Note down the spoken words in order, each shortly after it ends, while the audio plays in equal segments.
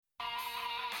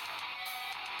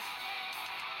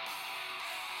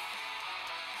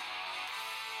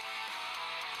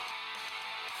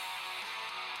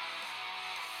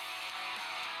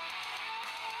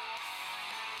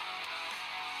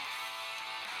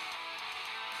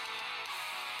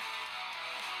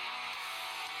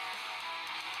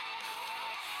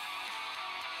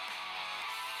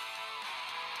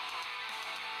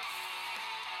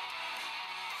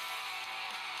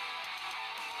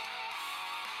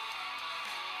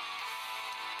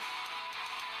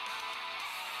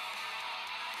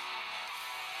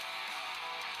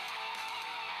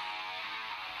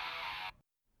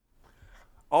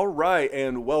All right,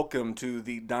 and welcome to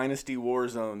the Dynasty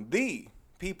Warzone, the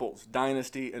People's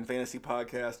Dynasty and Fantasy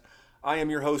Podcast. I am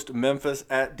your host, Memphis,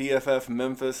 at DFF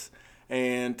Memphis,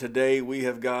 and today we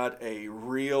have got a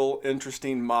real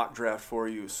interesting mock draft for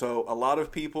you. So a lot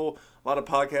of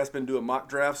podcasts been doing mock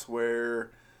drafts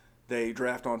where they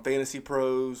draft on Fantasy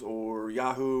Pros or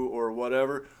Yahoo or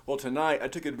whatever. Well, tonight I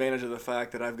took advantage of the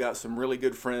fact that I've got some really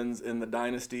good friends in the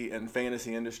Dynasty and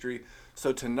fantasy industry.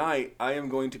 So tonight I am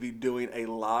going to be doing a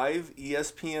live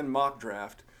ESPN mock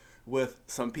draft with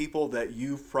some people that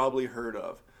you've probably heard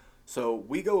of. So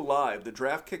we go live. The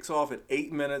draft kicks off at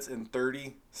 8 minutes and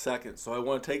 30 seconds. So I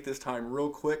want to take this time real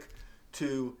quick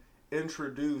to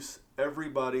introduce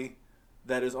everybody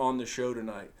that is on the show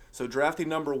tonight. So drafting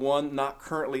number one, not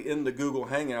currently in the Google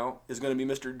Hangout, is going to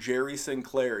be Mr. Jerry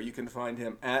Sinclair. You can find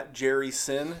him at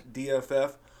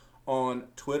JerrySinDFF on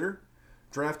Twitter.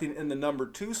 Drafting in the number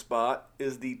two spot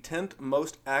is the 10th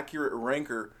most accurate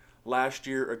ranker last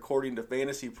year according to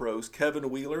Fantasy Pros, Kevin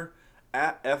Wheeler,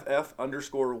 at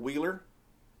FF_Wheeler.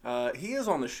 He is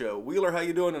on the show. Wheeler, how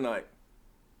you doing tonight?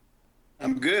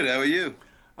 I'm good. How are you?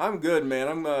 I'm good, man.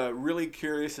 I'm really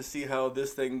curious to see how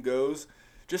this thing goes.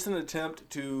 Just an attempt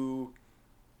to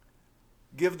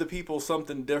give the people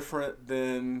something different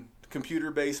than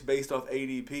computer-based based off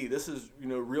ADP. This is,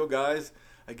 real guys.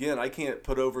 Again, I can't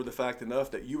put over the fact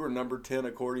enough that you were number 10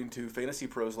 according to Fantasy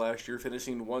Pros last year,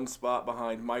 finishing one spot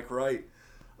behind Mike Wright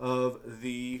of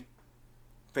the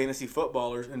Fantasy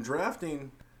Footballers. And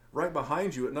drafting right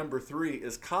behind you at number 3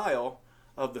 is Kyle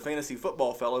of the Fantasy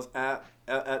Football Fellas at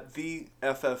the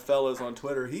FF Fellas on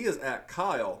Twitter. He is at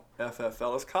Kyle FF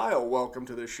Fellas. Kyle, welcome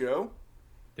to the show.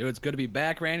 Dude, it's good to be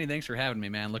back, Randy. Thanks for having me,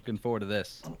 man. Looking forward to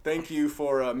this. Thank you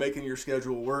for making your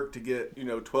schedule work to get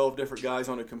 12 different guys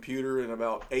on a computer and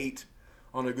about 8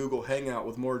 on a Google Hangout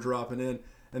with more dropping in.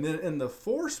 And then in the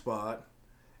 4 spot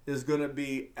is going to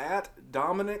be at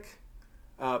Dominic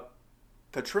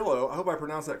Petrillo. I hope I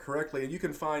pronounced that correctly. And you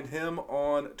can find him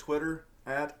on Twitter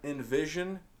at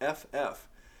EnvisionFF,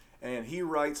 and he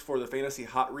writes for the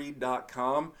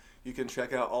fantasyhotread.com. You can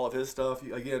check out all of his stuff.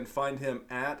 Again, find him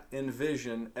at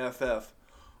EnvisionFF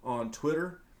on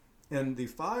Twitter. And the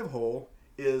 5 hole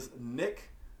is Nick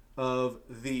of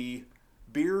the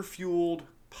Beer Fueled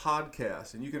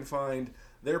Podcast, and you can find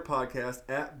their podcast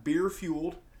at Beer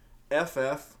Fueled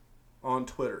FF on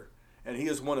Twitter. And he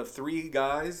is one of 3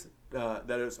 guys that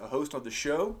is a host of the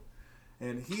show.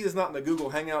 And he is not in the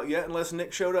Google Hangout yet unless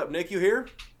Nick showed up. Nick, you here?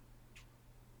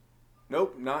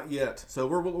 Nope, not yet. So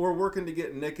we're working to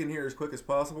get Nick in here as quick as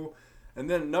possible. And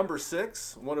then number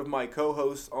 6, one of my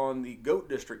co-hosts on the Goat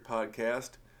District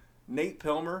podcast, Nate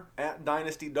Pilmer at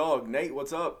Dynasty Dog. Nate,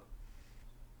 what's up?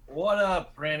 What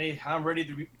up, Randy? I'm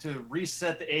ready to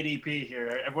reset the ADP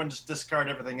here. Everyone just discard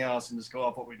everything else and just go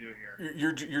off what we do here.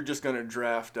 You're just going to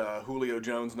draft Julio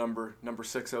Jones number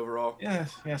 6 overall? Yeah,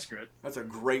 screw it. That's a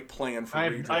great plan for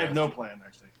redraft. I have no plan,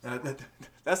 actually.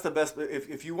 That's the best.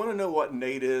 If you want to know what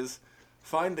Nate is,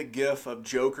 find the gif of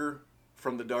Joker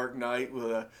from The Dark Knight with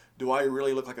a, do I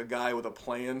really look like a guy with a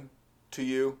plan to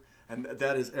you? And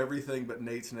that is everything but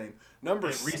Nate's name. It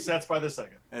resets by the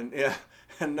second. And yeah,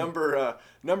 and number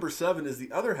 7 is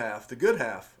the other half, the good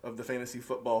half of the Fantasy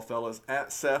Football Fellas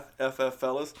at Seth FF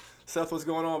Fellas. Seth, what's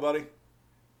going on, buddy?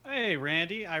 Hey,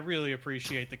 Randy. I really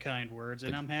appreciate the kind words,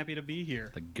 and I'm happy to be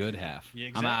here. The good half. Yeah,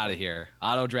 exactly. I'm out of here.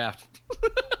 Auto draft.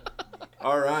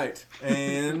 All right,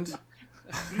 and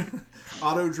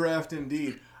auto draft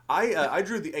indeed. I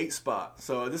drew the 8 spot,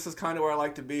 so this is kind of where I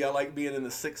like to be. I like being in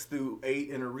the 6 through 8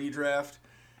 in a redraft,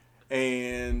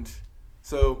 and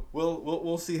so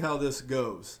we'll see how this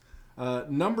goes.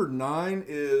 Number 9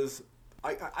 is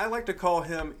I like to call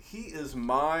him. He is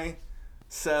my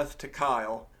Seth to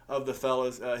Kyle of the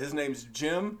fellas. His name's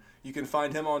Jim. You can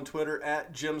find him on Twitter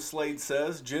at Jim Slade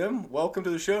Says. Jim, welcome to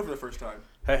the show for the first time.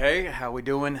 Hey, how we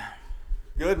doing?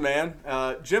 Good, man.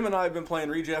 Jim and I have been playing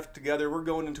redraft together. We're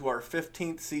going into our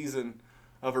 15th season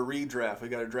of a redraft. We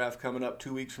got a draft coming up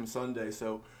 2 weeks from Sunday,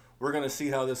 so we're going to see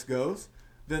how this goes.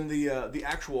 Then the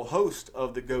actual host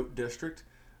of the Goat District,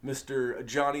 Mr.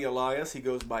 Johnny Elias, he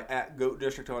goes by at Goat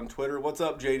District on Twitter. What's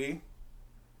up, JD?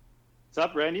 What's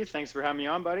up, Randy? Thanks for having me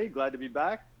on, buddy. Glad to be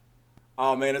back.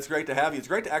 Oh, man, it's great to have you. It's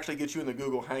great to actually get you in the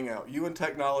Google Hangout. You and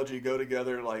technology go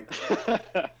together like...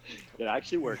 It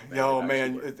actually worked, man. Yo,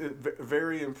 man,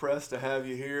 very impressed to have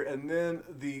you here. And then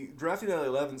the drafting at the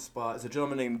 11th spot is a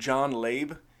gentleman named John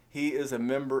Labe. He is a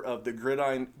member of the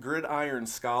Gridiron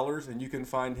Scholars, and you can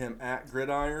find him at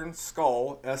Gridiron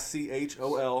Skull,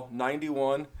 SCHOL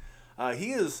 91.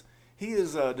 He is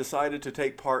decided to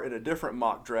take part in a different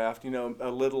mock draft,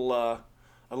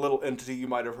 a a little entity you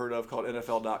might have heard of called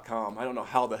NFL.com. I don't know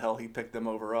how the hell he picked them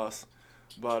over us,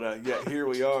 but yet here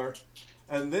we are.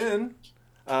 And then,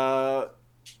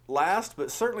 last but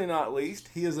certainly not least,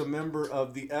 he is a member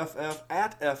of the FF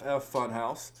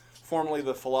Funhouse, formerly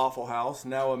the Falafel House,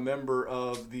 now a member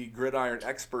of the Gridiron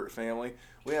Expert family.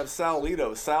 We have Sal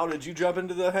Lito. Sal, did you jump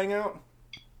into the hangout?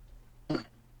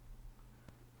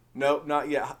 Nope, not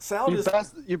yet. Sal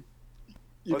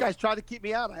You guys tried to keep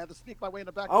me out. I had to sneak my way in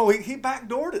the back. Oh, he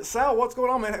backdoored it. Sal, what's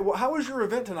going on, man? How was your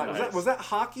event tonight? Nice. Was that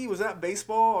hockey? Was that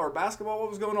baseball or basketball? What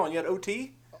was going on? You had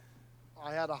OT?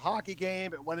 I had a hockey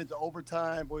game. It went into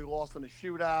overtime. We lost in a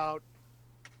shootout.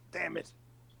 Damn it.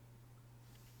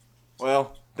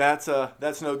 Well, that's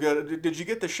no good. Did you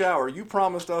get the shower? You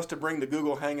promised us to bring the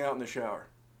Google Hangout in the shower.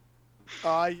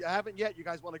 I haven't yet. You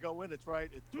guys want to go in? It's right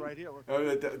here.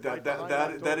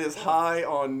 That is high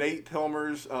on Nate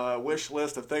Pilmer's wish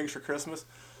list of things for Christmas.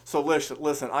 So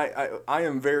listen, I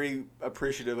am very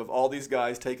appreciative of all these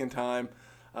guys taking time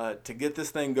to get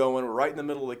this thing going. We're right in the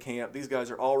middle of the camp. These guys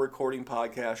are all recording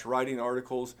podcasts, writing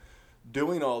articles,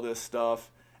 doing all this stuff,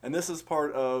 and this is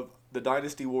part of the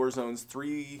Dynasty Warzone's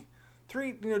 2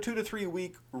 to 3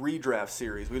 week redraft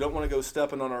series. We don't want to go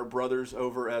stepping on our brothers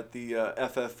over at the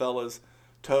FF Fellas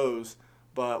toes,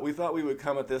 but we thought we would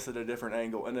come at this at a different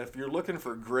angle. And if you're looking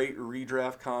for great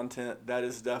redraft content, that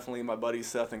is definitely my buddies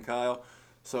Seth and Kyle.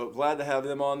 So glad to have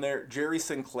them on there. Jerry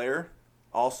Sinclair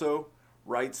also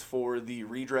writes for the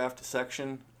redraft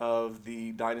section of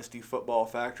the Dynasty Football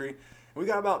Factory. And we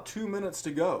got about 2 minutes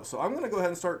to go. So I'm going to go ahead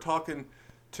and start talking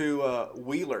to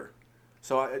Wheeler.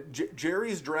 So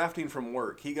Jerry's drafting from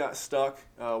work. He got stuck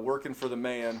working for the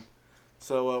man.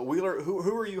 So Wheeler,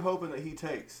 who are you hoping that he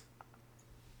takes?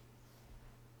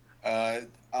 I'm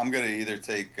going to either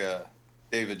take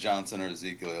David Johnson or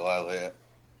Ezekiel Elliott.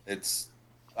 It's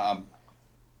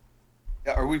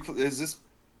is this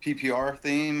PPR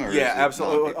theme? Or Yeah,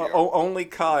 absolutely. non-PPR? Only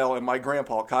Kyle and my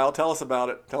grandpa. Kyle, tell us about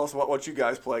it. Tell us what you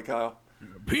guys play, Kyle.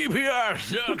 PPR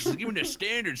sucks. Give me the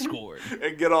standard score.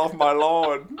 And get off my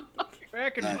lawn.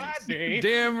 Back in Nice. my day,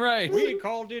 Damn right. we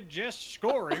called it just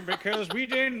scoring because we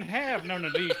didn't have none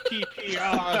of these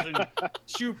PPRs and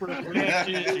super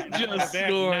catches and Just all that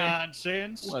scoring.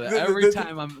 nonsense. Well, every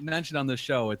time I'm mentioned on the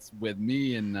show, it's with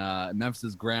me and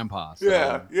Memphis's grandpa. So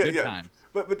Yeah. good Yeah. times.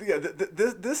 But yeah,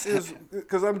 this is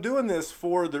because I'm doing this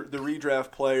for the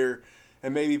redraft player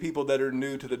and maybe people that are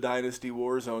new to the Dynasty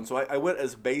Warzone. So I went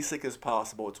as basic as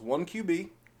possible. It's 1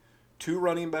 QB, 2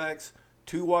 running backs,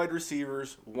 2 wide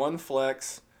receivers, 1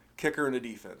 flex, kicker, and a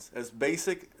defense. As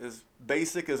basic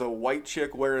as a white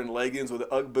chick wearing leggings with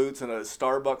Ugg boots and a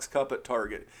Starbucks cup at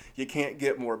Target. You can't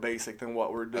get more basic than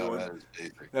what we're doing. That is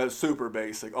basic. That's super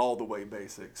basic, all the way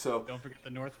basic. So Don't forget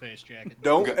the North Face jacket.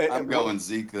 don't. I'm going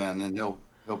Zeke then, and he'll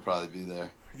probably be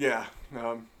there. Yeah.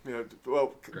 Well,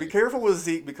 be careful with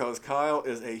Zeke because Kyle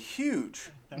is a huge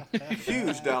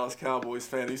Dallas Cowboys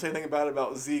fan. If you say anything bad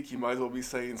about Zeke, you might as well be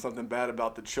saying something bad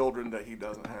about the children that he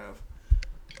doesn't have.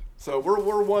 So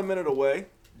we're 1 minute away.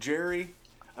 Jerry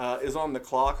is on the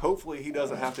clock. Hopefully he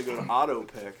doesn't have to go to auto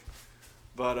pick.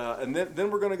 But and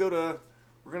then we're gonna go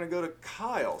to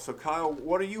Kyle. So Kyle,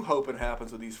 what are you hoping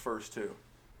happens with these first 2?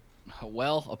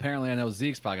 Well, apparently I know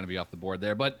Zeke's probably going to be off the board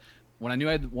there. But when I knew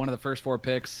I had one of the first 4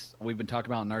 picks we've been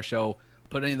talking about in our show,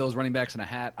 put any of those running backs in a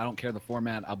hat. I don't care the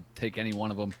format. I'll take any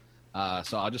one of them.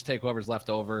 So I'll just take whoever's left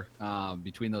over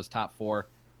between those top 4.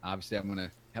 Obviously, I'm going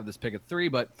to have this pick at 3,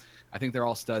 but I think they're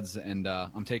all studs, and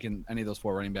I'm taking any of those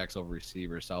 4 running backs over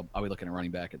receivers. So I'll be looking at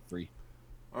running back at 3.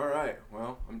 All right.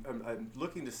 Well, I'm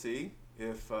looking to see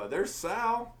if there's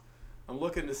Sal. I'm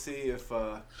looking to see if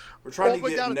we're trying to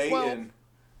get Nate in.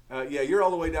 Yeah, you're all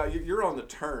the way down. You're on the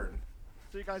turn.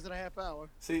 See you guys in a half hour.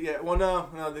 See, yeah. Well,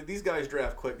 no. These guys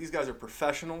draft quick. These guys are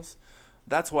professionals.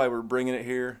 That's why we're bringing it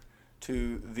here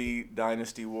to the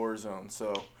Dynasty Warzone.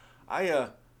 So,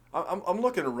 I'm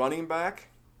looking running back,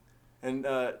 and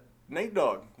Nate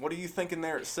Dogg, what are you thinking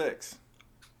there at 6?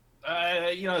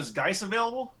 Is Geis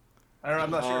available? I don't know.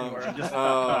 I'm not sure anymore. I'm just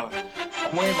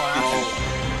I'm waiting for options.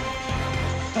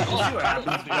 We'll see what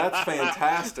happens, dude. That's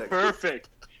fantastic. Perfect.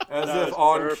 As That if is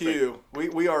on perfect. cue.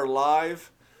 We are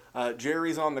live.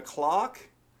 Jerry's on the clock.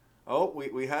 Oh,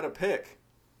 we had a pick.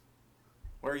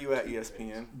 Where are you at,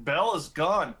 ESPN? Bell is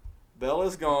gone. Bell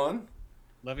is gone.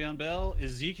 Le'Veon Bell,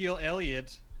 Ezekiel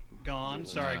Elliott, gone.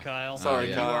 Sorry, Kyle. Sorry,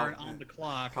 you Kyle. are on the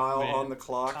clock. Kyle with on the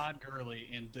clock. Todd Gurley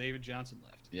and David Johnson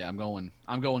left. Yeah, I'm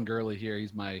going Gurley here.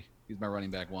 He's my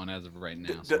running back 1 as of right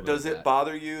now. So Does it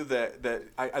bother you that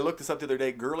I looked this up the other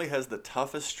day? Gurley has the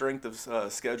toughest strength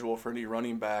of schedule for any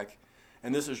running back,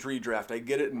 and this is redraft. I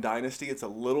get it in Dynasty; it's a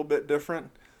little bit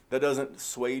different. That doesn't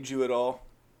sway you at all.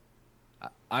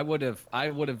 I would have.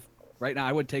 Right now,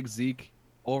 I would take Zeke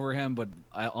over him, but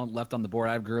left on the board,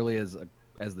 I have Gurley as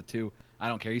the 2. I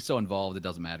don't care. He's so involved; it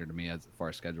doesn't matter to me as far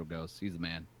as schedule goes. He's the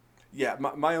man. Yeah,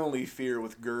 my only fear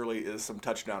with Gurley is some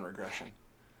touchdown regression.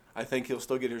 I think he'll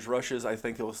still get his rushes. I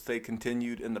think he'll stay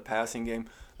continued in the passing game.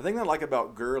 The thing I like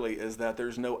about Gurley is that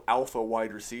there's no alpha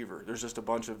wide receiver. There's just a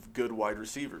bunch of good wide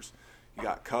receivers. You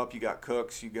got Kupp, you got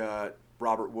Cooks, you got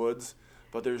Robert Woods,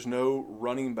 but there's no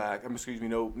running back.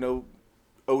 No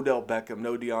Odell Beckham,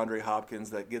 no DeAndre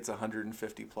Hopkins that gets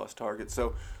 150-plus targets.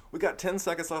 So we got 10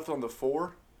 seconds left on the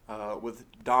 4 with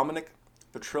Dominic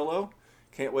Petrillo.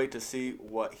 Can't wait to see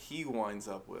what he winds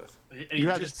up with. You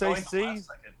had to just say joined the C? last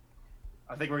second.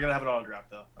 I think we're going to have it autographed,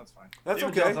 though. That's fine. That's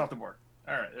David okay. Johnson off the board.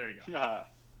 All right, there you go. Yeah,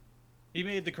 He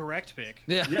made the correct pick.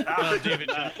 Yeah. David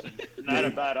Johnson. not a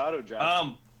bad auto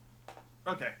draft.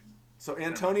 Okay. So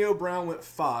Antonio Brown went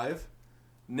 5.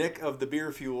 Nick of the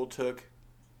Beer Fuel took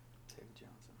David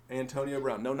Johnson. Antonio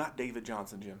Brown. No, not David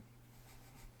Johnson, Jim.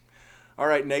 All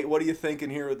right, Nate, what are you thinking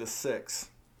here with the 6?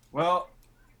 Well,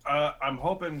 I'm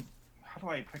hoping. How do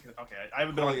I pick it? Okay, I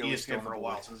haven't been on Probably at least ESPN on for the a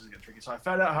while, board. so this is getting tricky. So I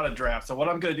found out how to draft. So what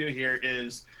I'm going to do here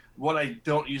is what I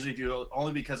don't usually do,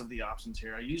 only because of the options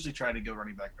here. I usually try to go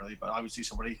running back early, but obviously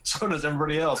so does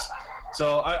everybody else.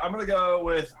 So I'm going to go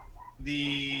with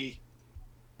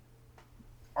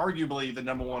arguably the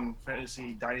number 1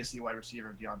 fantasy dynasty wide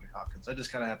receiver, DeAndre Hopkins. I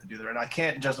just kind of have to do that, and I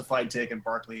can't justify taking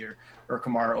Barkley or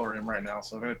Kamara over him right now.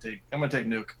 So I'm going to take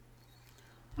Nuke.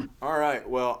 All right,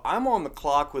 well, I'm on the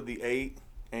clock with the 8,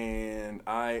 and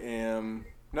I am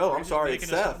 – no, I'm sorry, it's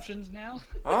Making Seth. assumptions now.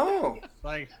 Oh,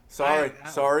 Like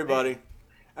sorry, buddy.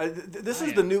 This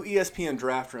is I the new ESPN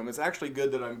draft room. It's actually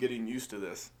good that I'm getting used to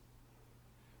this.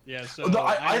 Yeah. So No,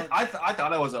 I I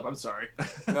thought I was up. I'm sorry.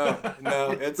 No,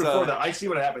 it's before that. I see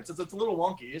what happens. It's a little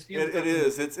wonky. it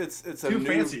is. It's a too new,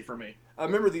 fancy for me. I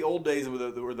remember the old days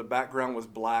where the background was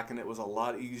black and it was a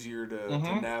lot easier to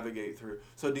Mhm. navigate through.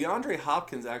 So DeAndre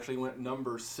Hopkins actually went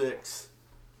number 6.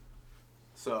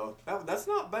 So that's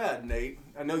not bad, Nate.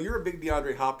 I know you're a big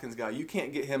DeAndre Hopkins guy. You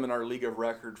can't get him in our league of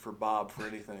record for Bob for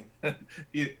anything.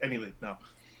 Any league, no.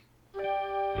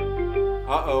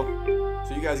 Uh-oh.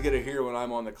 So you guys get to hear when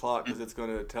I'm on the clock because it's going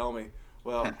to tell me.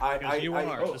 Well, because you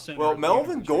are the center well, of the Melvin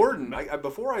universe. Gordon.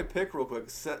 Before I pick real quick,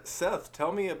 Seth,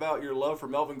 tell me about your love for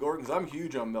Melvin Gordon because I'm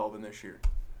huge on Melvin this year.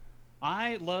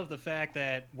 I love the fact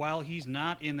that while he's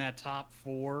not in that top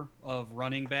 4 of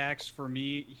running backs, for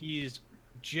me, he is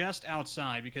just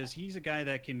outside because he's a guy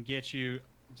that can get you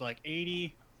like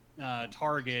 80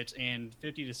 targets and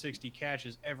 50 to 60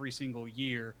 catches every single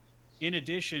year, in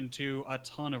addition to a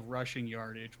ton of rushing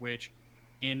yardage, which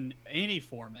in any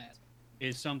format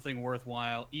is something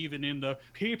worthwhile, even in the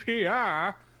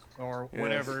PPR or Yes.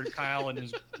 whatever Kyle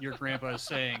and your grandpa is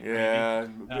saying. Yeah,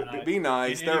 be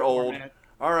nice. in any They're old. format,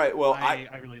 All right. Well, I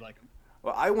really like him.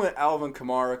 Well, I went Alvin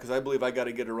Kamara because I believe I got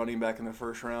to get a running back in the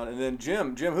first round. And then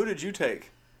Jim, who did you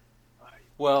take?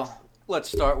 Well, let's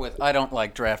start with I don't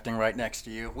like drafting right next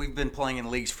to you. We've been playing in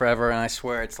leagues forever, and I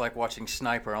swear it's like watching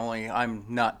Sniper, only I'm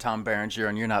not Tom Berenger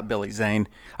and you're not Billy Zane.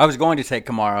 I was going to take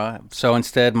Kamara, so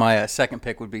instead my second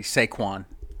pick would be Saquon.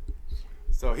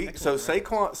 So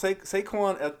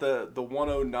Saquon at the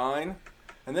 109,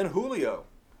 and then Julio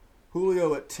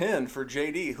at 10 for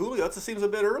JD. Julio, that seems a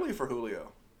bit early for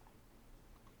Julio.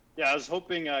 Yeah, I was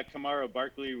hoping Kamara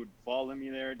Barkley would follow me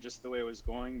there just the way it was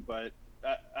going, but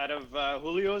out of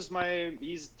Julio's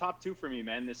he's top 2 for me,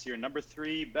 man, this year. Number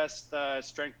 3 best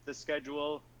strength of the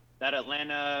schedule. That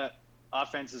Atlanta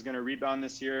offense is going to rebound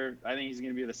this year. I think he's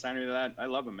going to be the center of that. I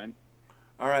love him, man.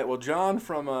 All right, well, John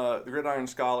from the Gridiron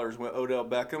Scholars went Odell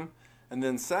Beckham, and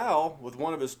then Sal, with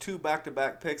one of his 2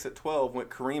 back-to-back picks at 12, went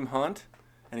Kareem Hunt,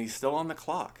 and he's still on the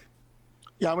clock.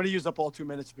 Yeah, I'm going to use up all 2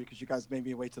 minutes because you guys made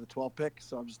me wait to the 12 pick,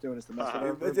 so I'm just doing this to mess with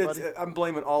everybody. I'm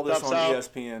blaming all this Tough on Sal.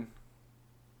 ESPN.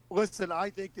 Listen,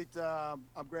 I think that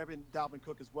I'm grabbing Dalvin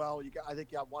Cook as well. I think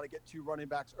I want to get 2 running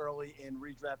backs early in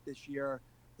redraft this year.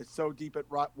 It's so deep at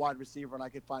wide receiver, and I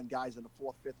could find guys in the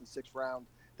 4th, 5th, and 6th round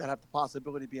that have the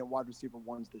possibility of being wide receiver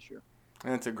 1s this year.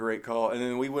 That's a great call. And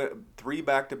then we went 3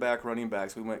 back-to-back running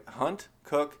backs. We went Hunt,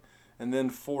 Cook, and then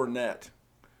Fournette.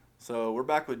 So we're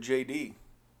back with JD.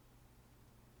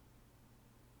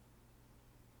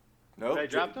 Nope. Did I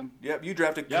draft him? Yep, you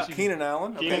drafted Yeah. Keenan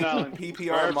Allen. Keenan Allen.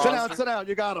 PPR Sit monster. down.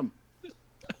 You got him.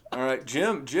 All right,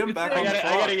 Jim back on the I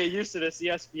clock. gotta get used to this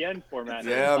ESPN format.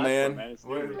 Yeah, This man. platform, It's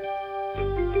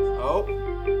new.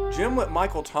 Oh, Jim went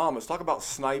Michael Thomas. Talk about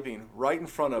sniping right in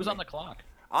front of Who's me. on the clock?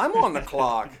 I'm on the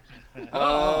clock.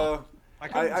 I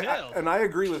couldn't tell. And I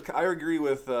agree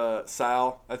with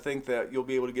Sal. I think that you'll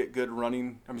be able to get good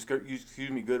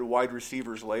good wide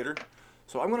receivers later.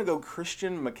 So I'm going to go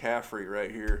Christian McCaffrey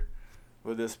right here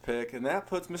with this pick, and that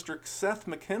puts Mr. Seth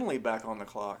McKinley back on the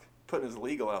clock, putting his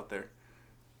legal out there.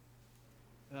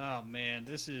 Oh man,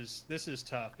 this is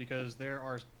tough because there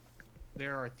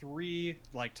are three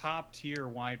like top tier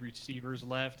wide receivers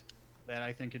left that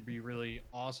I think could be really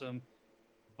awesome,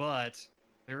 but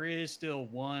there is still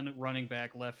one running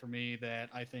back left for me that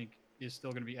I think is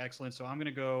still going to be excellent. So I'm going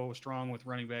to go strong with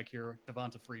running back here,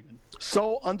 Devonta Freeman.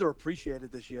 So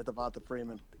underappreciated this year, Devonta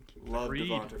Freeman. Love Agreed.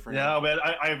 Devonta Freeman. Yeah, man,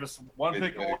 I have just one Good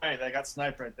pick pick. away. They got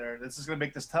sniped right there. This is going to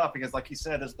make this tough because, like you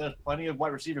said, there's plenty of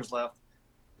wide receivers left.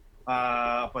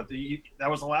 But that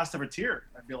was the last of a tier,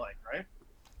 I feel like, right?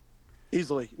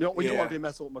 Easily. You know, we don't Yeah. want to be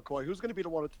messing with McCoy. Who's going to be the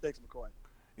one that takes McCoy?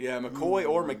 Yeah, McCoy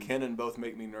or McKinnon both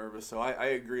make me nervous, so I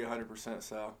agree 100%,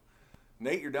 Sal.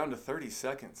 Nate, you're down to 30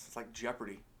 seconds. It's like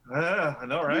Jeopardy. I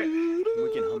know, right?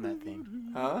 We can hum that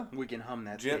theme. Huh? We can hum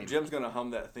that theme. Jim's going to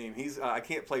hum that theme. I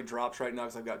can't play drops right now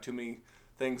because I've got too many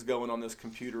things going on this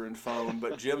computer and phone,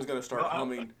 but Jim's going to start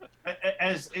humming.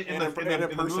 As in the movie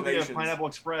of impersonations. Pineapple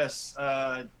Express,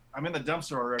 I'm in the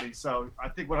dumpster already. So I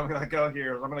think what I'm going to go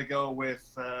here is I'm going to go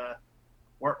with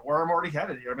where I'm already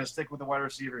headed here. I'm going to stick with the wide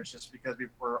receivers just because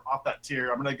we're off that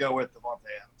tier. I'm going to go with Devontae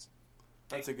Adams.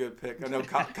 That's a good pick. I know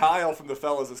Kyle from the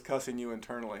fellas is cussing you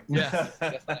internally. Yeah.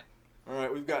 All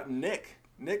right, we've got Nick.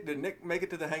 Did Nick make it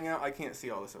to the hangout? I can't see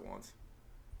all this at once.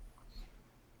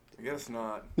 I guess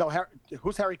not. No,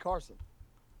 who's Harry Carson?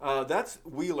 That's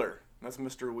Wheeler. That's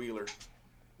Mr. Wheeler.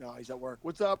 No, he's at work.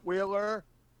 What's up, Wheeler?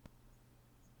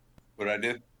 What I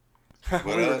do?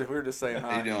 we were just saying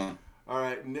hi. How you doing? All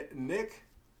right, Nick.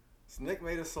 Nick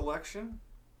made a selection.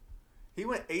 He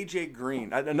went A.J.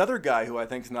 Green, another guy who I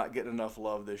think is not getting enough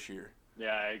love this year.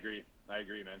 Yeah, I agree,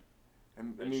 man.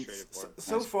 And, I That's mean, straightforward.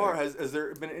 so Nice far, pick. has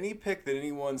there been any pick that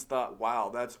anyone's thought, wow,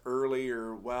 that's early,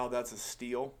 or wow, that's a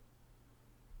steal?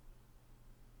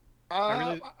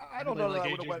 I don't know that like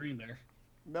I would have AJ went Green there.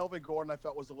 Melvin Gordon. I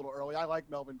felt was a little early. I like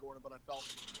Melvin Gordon, but I felt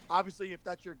obviously if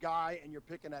that's your guy and you're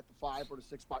picking at the 5 or the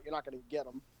 6 spot, you're not going to get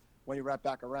him when you wrap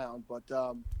back around. But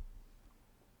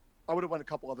I would have went a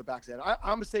couple other backs in.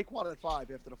 I'm a Saquon at 5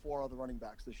 after the 4 other running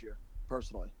backs this year,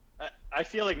 personally. I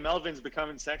feel like Melvin's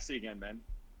becoming sexy again, man.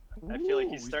 I feel like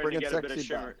he's starting to bringing get a bit of sexy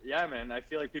shimmer. back. Yeah, man. I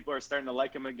feel like people are starting to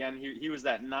like him again. He was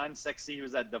that non-sexy. He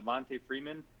was that Devontae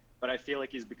Freeman, but I feel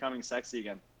like he's becoming sexy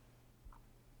again.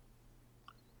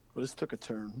 Well, this took a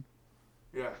turn.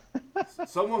 Yeah.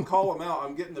 Someone call him out.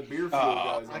 I'm getting the beer fuel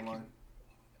guys I online.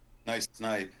 Nice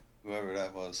snipe, whoever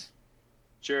that was.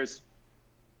 Cheers.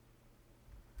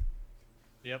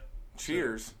 Yep.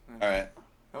 Cheers. All right.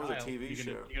 That was a Kyle, TV you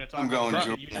show. gonna talk I'm going about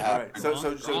Jordan you gonna- All Howard. right. So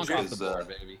Gronk Joe, off the board,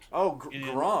 baby. oh, And-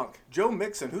 Gronk. Joe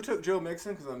Mixon. Who took Joe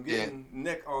Mixon? Because I'm getting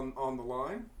Nick on the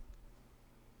line.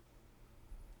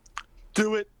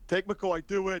 Do it. Take McCoy.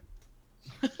 Do it.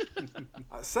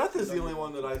 Seth is the only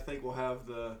one that I think will have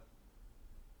the.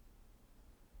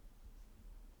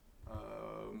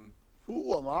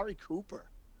 Ooh, Amari Cooper.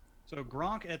 So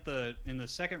Gronk in the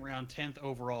second round, 10th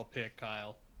overall pick,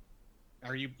 Kyle.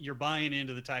 You're buying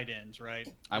into the tight ends, right?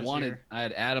 I this year?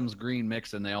 had Adams, Green,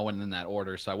 Mixon. They all went in that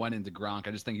order, so I went into Gronk.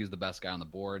 I just think he's the best guy on the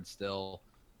board still.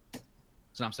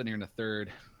 So I'm sitting here in the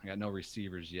third. I got no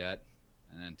receivers yet,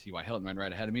 and then T.Y. Hilton went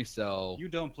right ahead of me. So You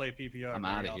don't play PPR. I'm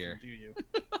very outta often, here. do you?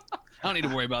 I don't need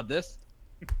to worry about this.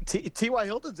 T.Y.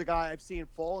 Hilton's a guy I've seen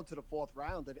fall into the 4th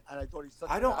round, and I thought he's such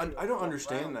a I value don't in the 4th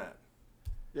understand round. that.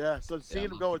 Yeah, so seeing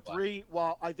him I'm go not at too 3,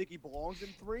 while I think he belongs in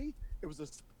 3, it was a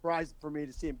surprise for me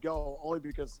to see him go, only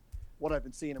because what I've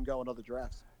been seeing him go in other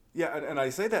drafts. Yeah, and I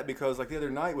say that because like the other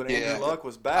night when Yeah, Andrew Luck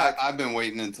was back, I've been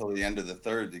waiting until the end of the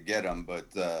 3rd to get him, but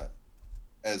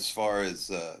as far as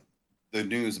the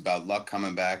news about Luck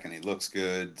coming back and he looks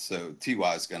good, so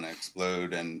T.Y.'s going to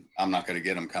explode, and I'm not going to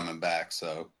get him coming back,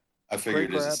 so I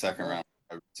figured Great as a grab. second round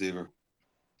receiver.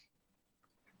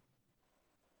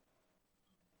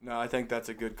 no, I think that's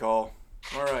a good call.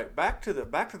 All right, back to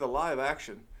the live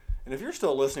action. And if you're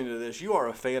still listening to this, you are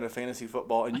a fan of fantasy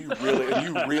football, and you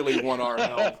really want our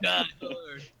help.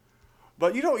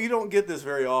 But you don't get this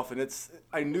very often.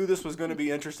 I knew this was going to be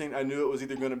interesting. I knew it was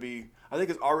either going to be. I think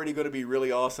it's already going to be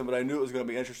really awesome, but I knew it was going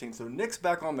to be interesting. So Nick's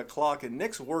back on the clock, and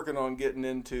Nick's working on getting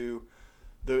into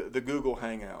the Google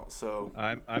Hangout. So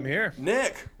I'm here.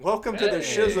 Nick, welcome to the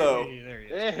Shizzo. Hey, there he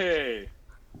is. Hey.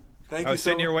 Thank I you was so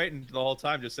sitting here waiting the whole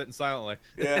time, just sitting silently.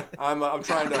 Yeah, I'm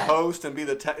trying to host and be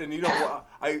the and you know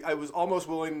I was almost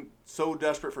willing, so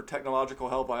desperate for technological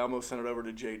help, I almost sent it over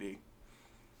to JD.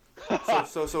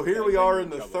 So here we are in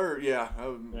the third. Yeah,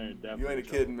 you ain't a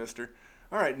kidding, Mister.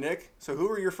 All right, Nick. So who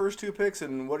are your first 2 picks,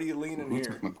 and what are you leaning Who here?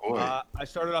 took McCoy? I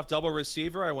started off double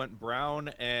receiver. I went Brown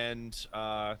and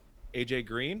AJ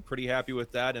Green. Pretty happy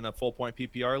with that in a full point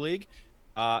PPR league.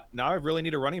 Now I really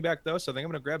need a running back though, so I think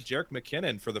I'm going to grab Jerick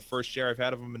McKinnon for the first share I've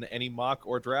had of him in any mock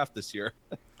or draft this year.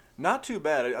 Not too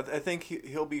bad. I think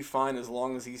he'll be fine as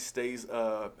long as he stays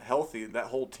healthy. That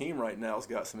whole team right now has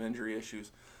got some injury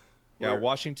issues. Yeah,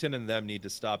 Washington and them need to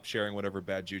stop sharing whatever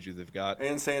bad juju they've got.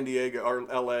 And San Diego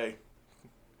or L.A.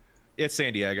 It's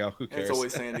San Diego. Who cares? It's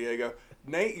always San Diego.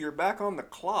 Nate, you're back on the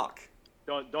clock.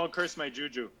 Don't curse my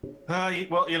juju. Well,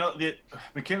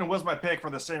 McKinnon was my pick for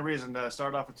the same reason. To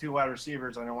start off with 2 wide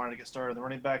receivers. I wanted to get started with the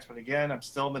running backs, but again, I'm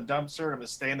still in the dumpster. I'm going to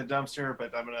stay in the dumpster,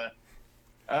 but I'm going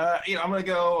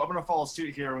to follow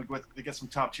suit here to get some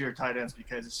top tier tight ends,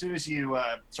 because as soon as you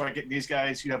start getting these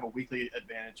guys, you have a weekly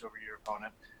advantage over your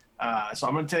opponent. So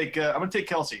I'm going to take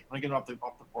Kelsey. I'm going to get him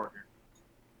off the board here.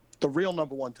 The real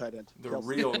number 1 tight end. The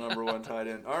real number 1 tight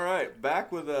end. All right,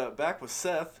 back with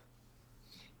Seth.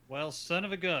 Well, son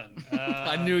of a gun.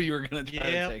 I knew you were going to try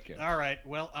to take it. All right.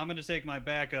 Well, I'm going to take my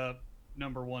backup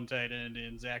number 1 tight end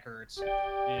in Zach Ertz in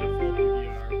full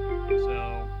PPR.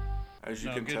 So, as you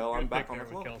can tell, I'm back on the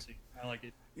clock. Kelsey. I like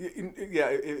it. Yeah,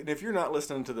 if you're not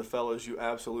listening to the fellas, you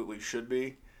absolutely should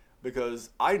be, because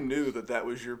I knew that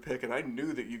was your pick, and I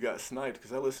knew that you got sniped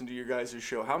because I listened to your guys'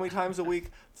 show. How many times a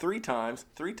week? 3 times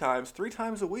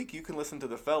a week you can listen to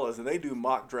the fellas, and they do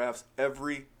mock drafts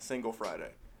every single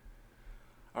Friday.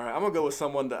 All right, I'm going to go with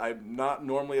someone that I'm not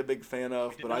normally a big fan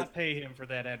of. But I pay him for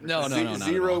that advertising.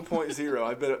 No, 0.0.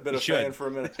 I've been a fan for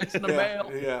a minute. It's in the mail.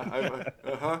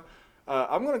 Yeah.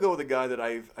 I'm going to go with a guy that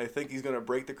I think he's going to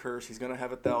break the curse. He's going to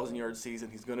have a 1,000-yard season.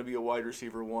 He's going to be a wide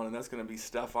receiver 1, and that's going to be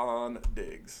Stephon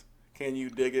Diggs. Can you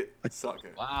dig it? Suck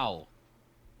it. Wow.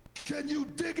 Can you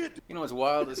dig it? You know what's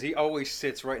wild is he always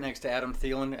sits right next to Adam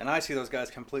Thielen, and I see those guys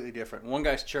completely different. One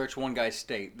guy's church, one guy's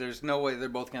state. There's no way they're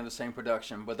both going to have the same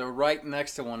production, but they're right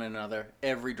next to one another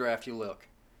every draft you look.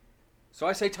 So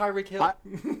I say Tyreek Hill.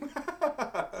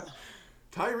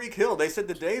 Tyreek Hill. They said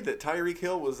today that Tyreek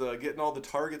Hill was getting all the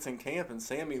targets in camp, and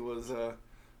Sammy was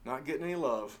not getting any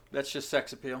love. That's just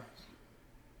sex appeal.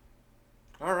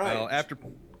 All right. Well, after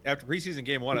preseason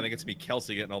game 1, I think it's me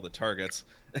Kelsey getting all the targets.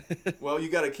 Well, you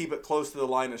got to keep it close to the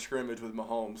line of scrimmage with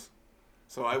Mahomes.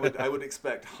 So I would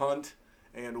expect Hunt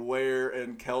and Ware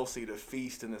and Kelsey to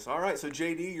feast in this. All right, so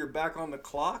JD, you're back on the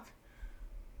clock.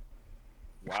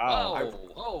 Wow.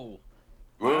 Whoa.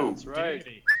 That's right.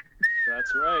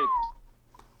 That's right.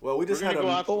 Well, we just We're had gonna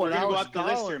a go off the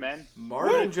list here, man.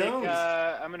 Marvin Jones.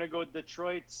 I'm gonna go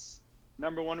Detroit's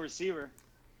number 1 receiver.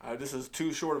 This is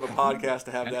too short of a podcast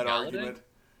to have that argument.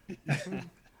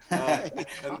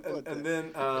 And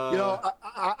then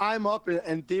I'm up,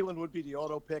 and Thielen would be the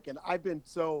auto pick, and I've been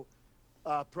so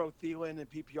pro Thielen and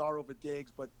PPR over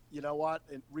Diggs, but you know what?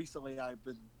 And recently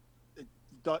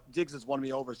Diggs has won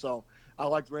me over, so I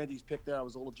liked Randy's pick there. I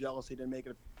was a little jealous he didn't make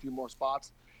it a few more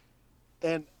spots.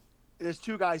 And there's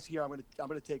 2 guys here. I'm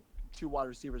gonna take 2 wide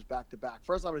receivers back to back.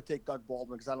 First, I'm gonna take Doug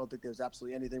Baldwin because I don't think there's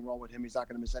absolutely anything wrong with him. He's not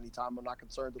gonna miss any time. I'm not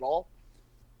concerned at all.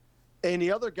 And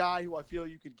the other guy who I feel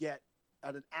you could get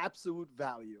at an absolute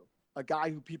value, a guy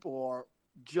who people are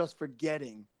just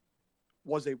forgetting,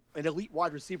 was an elite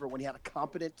wide receiver when he had a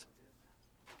competent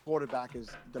quarterback, is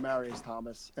Demaryius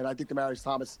Thomas. And I think Demaryius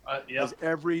Thomas has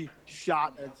every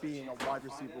shot at being a wide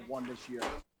receiver 1 this year.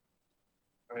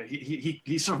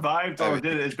 He survived or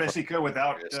did as best he could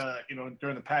without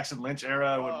during the Paxton Lynch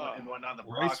era and whatnot, the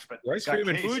Bronx. But who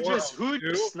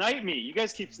sniped me? You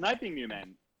guys keep sniping me,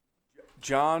 man.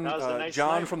 John nice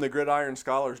John snipe. from the Gridiron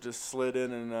Scholars just slid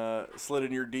in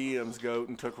your DMs, Goat,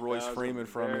 and took Royce Freeman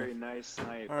from you. Very nice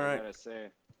snipe. All right. I gotta say.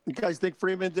 You guys think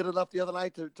Freeman did enough the other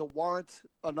night to warrant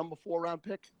a number 4 round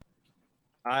pick?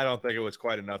 I don't think it was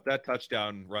quite enough. That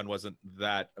touchdown run wasn't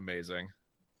that amazing.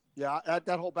 Yeah,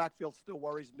 that whole backfield still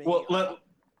worries me. Well,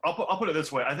 I'll put it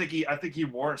this way. I think he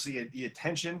warrants the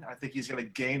attention. I think he's going to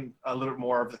gain a little bit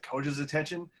more of the coach's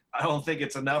attention. I don't think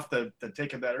it's enough to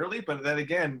take him that early. But then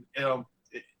again,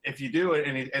 if you do it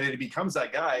and it becomes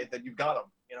that guy, then you've got him.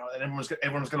 And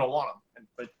everyone's going to want him.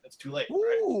 But it's too late.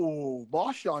 Ooh,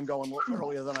 Marshawn going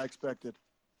earlier than I expected.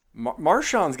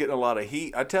 Marshawn's getting a lot of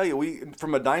heat. I tell you,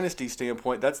 from a dynasty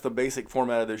standpoint, that's the basic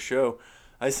format of this show.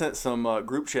 I sent some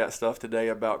group chat stuff today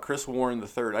about Chris Warren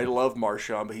III. I love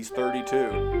Marshawn, but he's 32.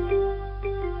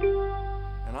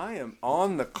 And I am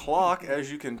on the clock,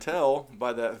 as you can tell,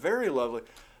 by that very lovely...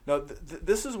 Now,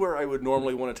 this is where I would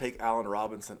normally want to take Allen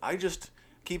Robinson. I just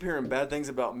keep hearing bad things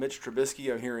about Mitch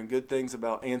Trubisky. I'm hearing good things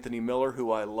about Anthony Miller, who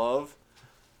I love.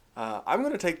 I'm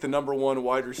going to take the number 1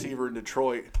 wide receiver in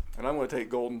Detroit, and I'm going to take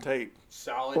Golden Tate.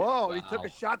 Solid. Whoa, Wow. he took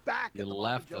a shot back. You at the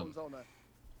left Marvin him. Jones owner.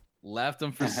 Left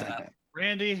him for Seth.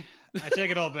 Randy, I take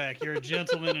it all back. You're a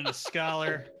gentleman and a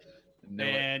scholar.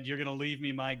 And you're going to leave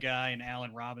me my guy in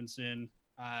Allen Robinson.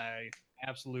 I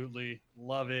absolutely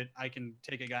love it. I can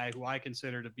take a guy who I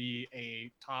consider to be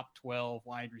a top 12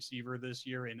 wide receiver this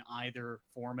year in either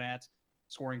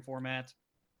scoring format.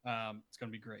 It's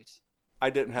going to be great. I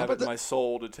didn't have it in my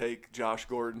soul to take Josh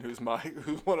Gordon, who's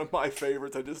one of my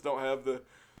favorites. I just don't have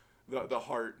the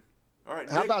heart. All right.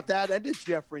 How Nick. about that? And it's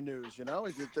Jeffrey news. These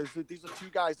are two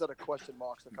guys that are question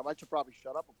marks to come. I should probably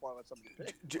shut up before I let somebody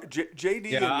pick. JD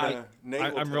Yeah, and Nate.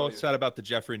 I'm real excited about the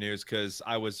Jeffrey news because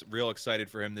I was real excited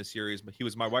for him this year. He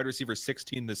was my wide receiver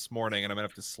 16 this morning, and I'm gonna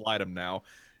have to slide him now.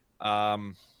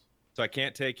 So I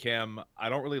can't take him. I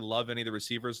don't really love any of the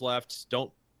receivers left.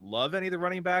 Don't love any of the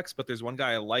running backs, but there's one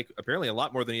guy I like apparently a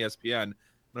lot more than ESPN. I'm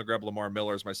gonna grab Lamar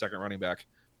Miller as my second running back.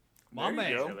 My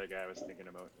man. The other guy I was thinking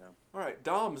about now. All right,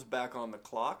 Dom's back on the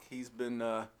clock. He's been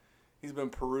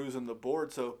perusing the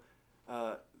board. So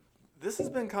this has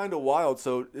been kind of wild.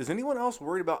 So is anyone else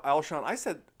worried about Alshon? I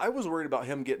said I was worried about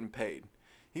him getting paid.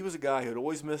 He was a guy who had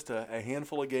always missed a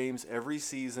handful of games every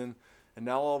season, and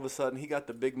now all of a sudden he got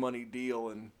the big money deal.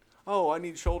 And I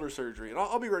need shoulder surgery, and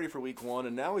I'll be ready for week 1.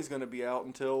 And now he's going to be out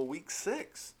until week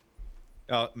 6.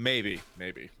 Maybe.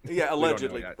 Yeah,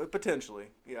 allegedly, but potentially.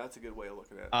 Yeah, that's a good way of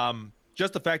looking at it.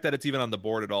 Just the fact that it's even on the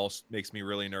board at all makes me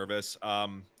really nervous.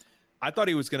 I thought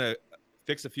he was going to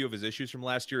fix a few of his issues from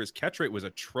last year. His catch rate was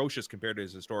atrocious compared to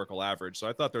his historical average, so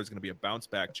I thought there was going to be a bounce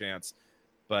back chance.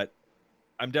 But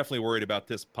I'm definitely worried about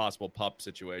this possible pup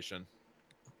situation.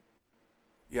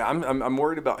 Yeah, I'm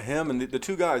worried about him, and the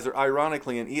two guys are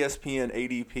ironically in ESPN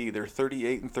ADP. They're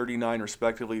 38 and 39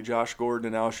 respectively. Josh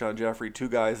Gordon and Alshon Jeffrey, two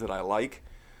guys that I like,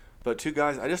 but two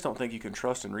guys I just don't think you can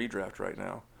trust in redraft right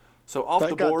now. So off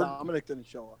the board, Dominic didn't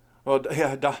show up. Well,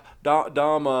 yeah,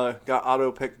 Dom got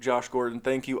auto pick Josh Gordon.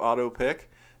 Thank you, auto pick.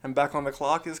 And back on the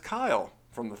clock is Kyle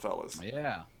from the fellas.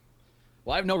 Yeah.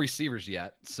 Well, I have no receivers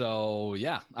yet. So,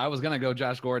 yeah, I was going to go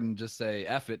Josh Gordon, just say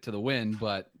F it to the win,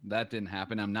 but that didn't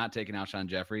happen. I'm not taking Alshon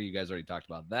Jeffrey. You guys already talked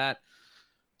about that.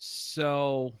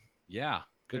 So, yeah,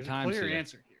 good times Clear here.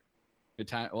 answer here. Good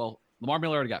time. Well, Lamar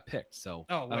Miller already got picked, so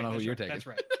I don't know who you're taking. That's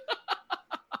right.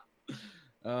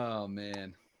 Oh,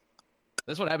 man.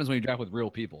 That's what happens when you draft with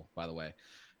real people, by the way.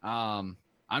 I'm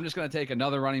just going to take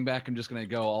another running back. I'm just going to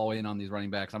go all in on these running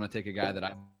backs. I'm going to take a guy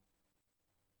that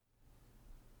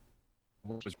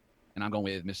and I'm going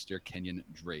with Mr. Kenyon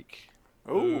Drake.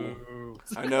 Oh,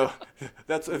 I know.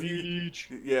 That's a reach.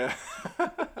 Yeah.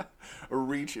 A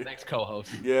reach. Next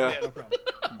co-host. Yeah. No problem.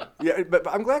 Yeah, but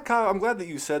I'm glad, Kyle. I'm glad that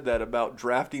you said that about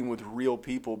drafting with real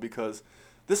people, because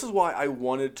this is why I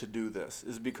wanted to do this.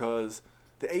 Is because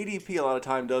the ADP a lot of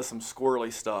time does some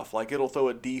squirrely stuff, like it'll throw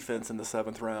a defense in the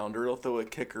 7th round, or it'll throw a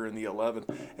kicker in the 11th,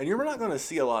 and you're not going to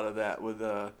see a lot of that with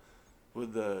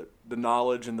the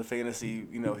knowledge and the fantasy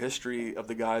history of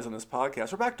the guys on this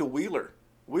podcast. We're back to Wheeler.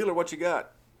 Wheeler, what you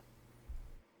got?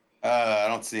 I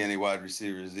don't see any wide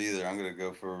receivers either. I'm going to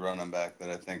go for a running back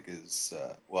that I think is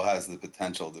has the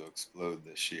potential to explode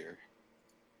this year.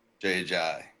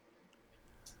 J.J.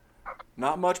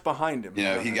 Not much behind him.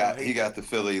 He got the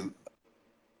Philly.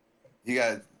 He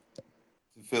got to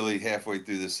Philly halfway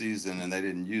through the season, and they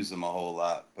didn't use him a whole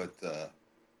lot. But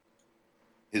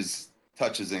his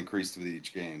touches increased with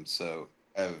each game, so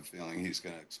I have a feeling he's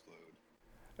going to explode.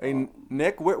 Hey,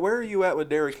 Nick, where are you at with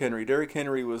Derrick Henry? Derrick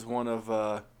Henry was one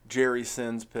of Jerry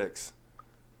Sin's picks.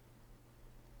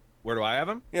 Where do I have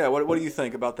him? Yeah, what do you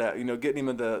think about that? Getting him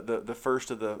in the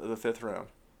first of the 5th round.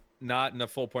 Not in a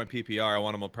full point PPR. I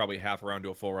want him probably half a round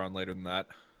to a full round later than that.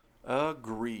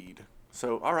 Agreed.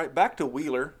 So, all right, back to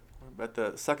Wheeler at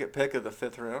the second pick of the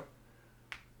 5th round.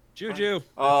 Juju.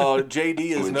 Oh, JD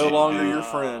is no longer your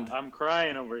friend. I'm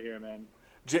crying over here, man.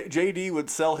 JD would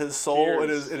sell his soul and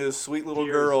his sweet little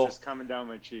girl just coming down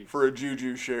my cheeks for a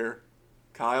Juju share.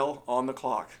 Kyle on the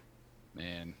clock.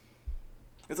 Man,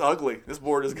 it's ugly. This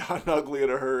board has gotten ugly in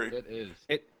a hurry. it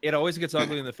is. It always gets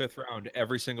ugly in the 5th round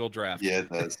every single draft. Yeah, it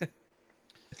does.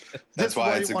 That's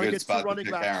why it's a good spot to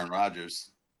pick Aaron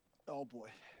Rodgers. Oh boy.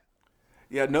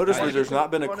 Yeah, notice there's not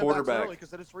been a quarterback.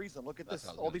 Because of this reason. Look at this.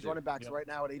 All these running backs right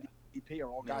now at ADP are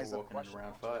all guys that are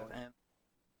questionable.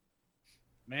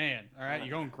 Man, all right, you're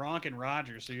going Gronk and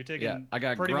Rodgers, so you're taking I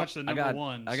got pretty much the number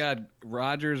ones. I got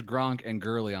Rodgers, Gronk, and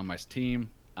Gurley on my team.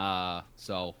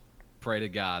 So pray to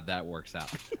God that works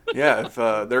out. Yeah, if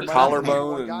they're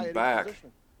collarbone and back.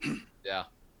 Yeah.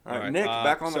 All right, Nick,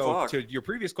 back on the clock. To your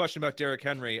previous question about Derrick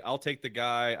Henry, I'll take the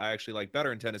guy I actually like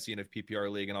better in Tennessee in a PPR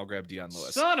league, and I'll grab Deion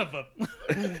Lewis. Son of a.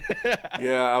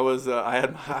 Yeah, I was. I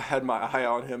had my eye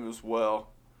on him as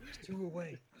well. It's 2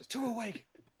 away. It's 2 away.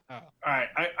 Oh. All right,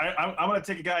 I'm going to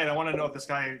take a guy, and I want to know if this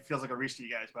guy feels like a reach to you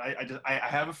guys. But I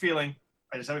have a feeling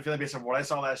I just have a feeling based on what I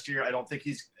saw last year, I don't think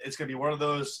it's going to be one of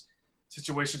those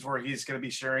situations where he's going to be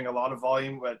sharing a lot of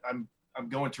volume. But I'm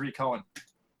going Tariq Cohen.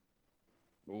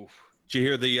 Oof. Did you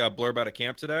hear the blurb out of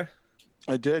camp today?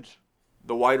 I did.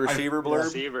 The wide receiver blurb.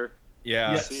 Receiver.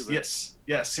 Yeah.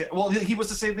 Yes. Well, he was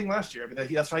the same thing last year. I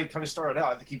mean, that's how he kind of started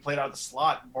out. I think he played out of the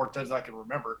slot more times than I can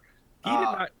remember.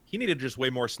 He needed just way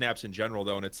more snaps in general,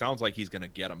 though, and it sounds like he's going to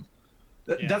get them.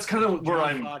 That's kind of where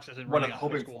John Fox isn't running a high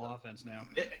hoping school for. offense now.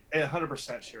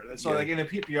 100% sure. So like in a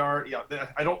PPR,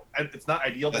 it's not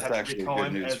ideal to That's have actually Tariq good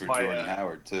Cohen news as for my Jordan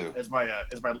Howard too. as my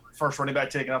first running back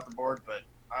taken off the board, but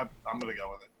I'm going to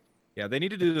go with it. Yeah, they need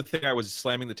to do the thing I was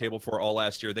slamming the table for all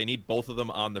last year. They need both of them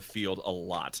on the field a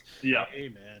lot. Yeah.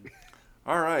 Amen.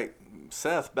 All right,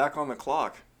 Seth, back on the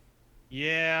clock.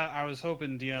 Yeah, I was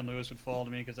hoping Deion Lewis would fall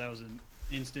to me because that was an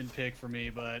instant pick for me,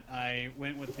 but I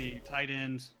went with the tight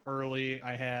end early.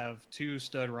 I have 2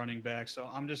 stud running backs, so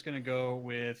I'm just going to go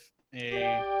with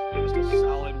just a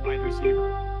solid wide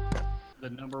receiver. The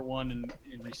number 1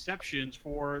 in receptions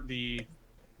for the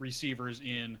receivers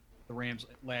in the Rams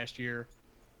last year.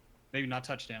 Maybe not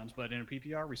touchdowns, but in a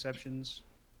PPR, receptions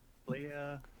play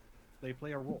a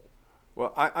role.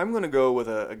 Well, I'm going to go with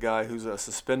a guy who's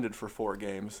suspended for 4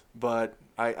 games, but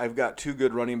I've got 2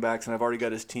 good running backs, and I've already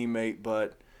got his teammate,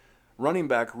 but running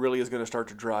back really is going to start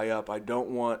to dry up. I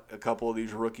don't want a couple of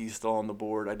these rookies still on the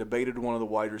board. I debated one of the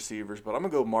wide receivers, but I'm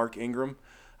going to go Mark Ingram.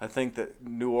 I think that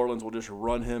New Orleans will just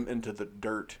run him into the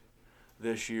dirt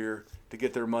this year to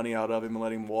get their money out of him and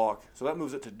let him walk. So that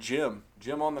moves it to Jim.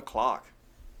 Jim on the clock.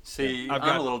 See, I'm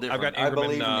a little different. I've got Ingram I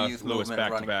believe in the and youth Lewis movement back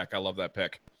to running. back. I love that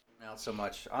pick. Not so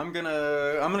much. I'm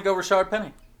gonna go Rashard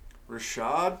Penny.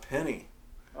 Rashad Penny.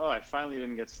 Oh, I finally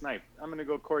didn't get sniped. I'm going to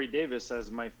go Corey Davis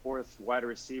as my 4th wide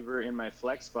receiver in my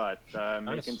flex spot,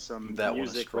 making some That one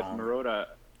is music with strong.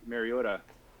 Mariota.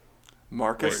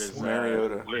 Marcus Word is,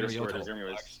 Mariota. Latest word is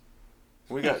anyways.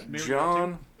 We got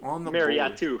John on the board.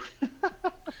 Mariota.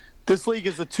 This league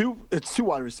is it's 2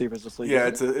 wide receivers. This league. Yeah,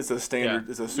 isn't it's a standard.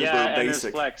 It's a super Yeah, and there's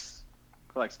basic. flex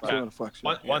it? spot. 2 on a flex.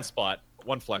 Yeah. One spot.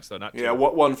 One flex, though, not 2. Yeah,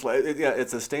 one flex.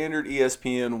 It's a standard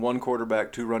ESPN, 1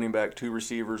 quarterback, 2 running back, 2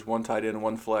 receivers, 1 tight end,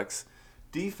 1 flex,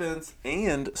 defense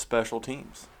and special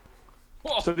teams.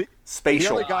 So the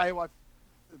Spatial. other guy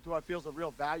who I feel is a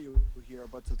real value here,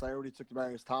 but since I already took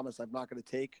Demarius Thomas, I'm not going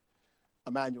to take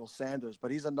Emmanuel Sanders. But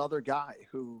he's another guy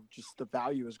who just the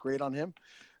value is great on him.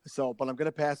 So, but I'm going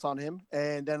to pass on him.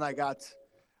 And then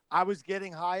I was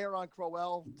getting higher on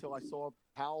Crowell until I saw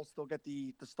Powell still get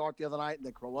the start the other night, and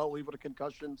then Crowell leave with a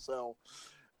concussion. So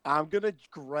I'm going to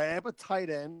grab a tight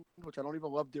end, which I don't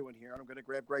even love doing here. I'm going to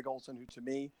grab Greg Olsen, who to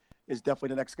me is definitely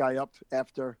the next guy up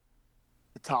after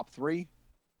the top 3.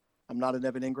 I'm not an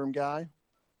Evan Ingram guy.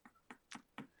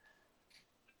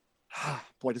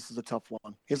 Boy, this is a tough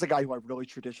one. Here's a guy who I really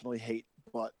traditionally hate,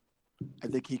 but I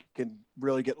think he can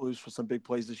really get loose for some big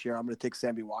plays this year. I'm going to take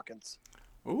Sammy Watkins.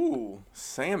 Ooh,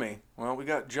 Sammy. Well, we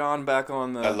got John back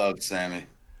on the. I love Sammy.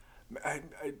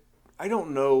 I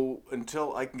don't know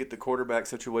until I can get the quarterback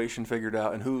situation figured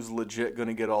out and who's legit going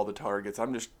to get all the targets.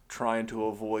 I'm just trying to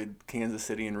avoid Kansas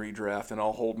City in redraft, and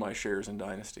I'll hold my shares in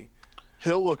Dynasty.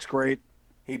 Hill looks great.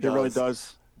 He He does. really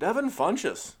does. Devin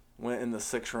Funchess went in the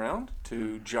 6th round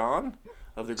to John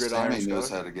of the Gridiron Sammy knows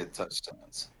Scholar. how to get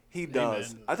touchdowns. He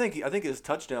does. Amen. I think his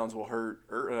touchdowns will hurt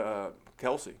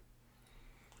Kelsey.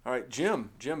 All right, Jim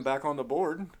back on the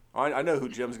board. I know who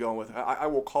Jim's going with. I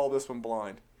will call this one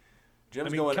blind.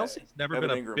 Jim's going. Kelsey's never Evan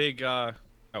been a Ingram. big.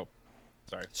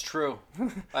 Sorry. It's true.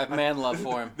 I have man love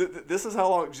for him. This is how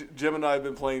long Jim and I have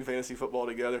been playing fantasy football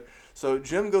together. So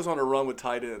Jim goes on a run with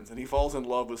tight ends, and he falls in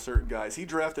love with certain guys. He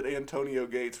drafted Antonio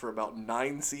Gates for about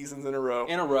 9 seasons in a row.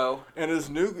 And his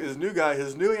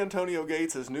new Antonio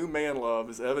Gates, his new man love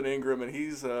is Evan Ingram, and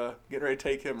he's getting ready to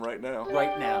take him right now.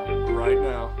 Right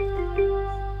now.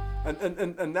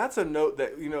 And that's a note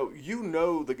that you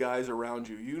know the guys around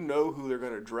you. You know who they're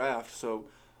going to draft. So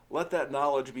let that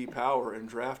knowledge be power and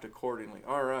draft accordingly.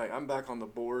 All right, I'm back on the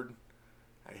board.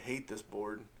 I hate this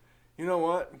board. You know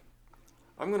what?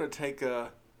 I'm going to take I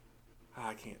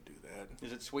can't do that.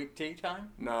 Is it sweet tea time?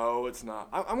 No, it's not.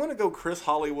 I'm going to go Chris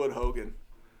Hollywood Hogan.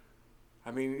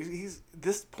 I mean, he's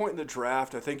this point in the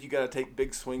draft. I think you got to take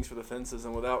big swings for the fences,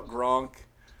 and without Gronk,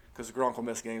 because Gronk will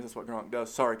miss games. That's what Gronk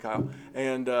does. Sorry, Kyle.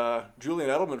 And Julian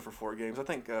Edelman for 4 games. I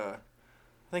think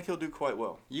he'll do quite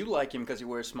well. You like him because he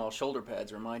wears small shoulder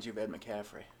pads. Reminds you of Ed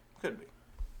McCaffrey. Could be.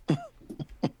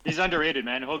 He's underrated,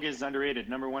 man. Hogan is underrated.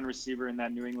 Number 1 receiver in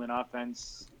that New England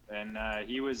offense, and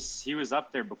he was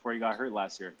up there before he got hurt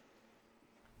last year.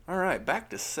 All right, back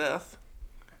to Seth.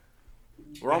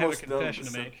 We're I have a almost done. confession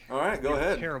to make. All right, go You're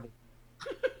ahead. Terrible.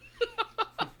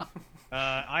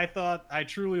 I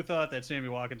truly thought that Sammy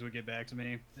Watkins would get back to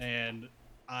me, and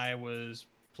I was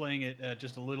playing it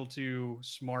just a little too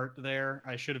smart there.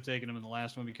 I should have taken him in the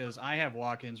last one because I have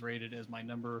Watkins rated as my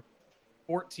number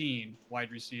 14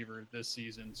 wide receiver this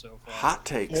season so far. Hot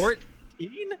takes.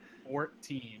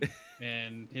 14,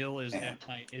 and Hill is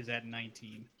at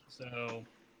 19. So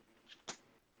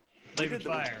David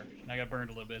fire, and I got burned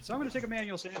a little bit. So I'm going to take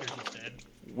Emmanuel Sanders instead.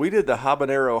 We did the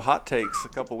habanero hot takes a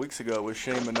couple weeks ago with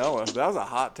Shane Manella. That was a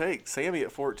hot take. Sammy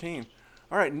at 14.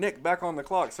 All right, Nick, back on the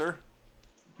clock, sir.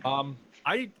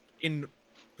 In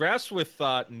drafts with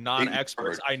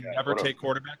non-experts, I never take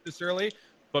quarterback this early.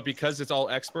 But because it's all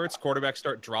experts, quarterbacks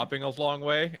start dropping a long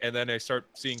way, and then I start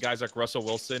seeing guys like Russell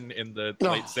Wilson in the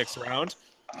late 6th round.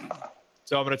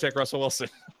 So I'm going to take Russell Wilson.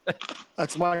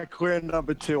 That's my clear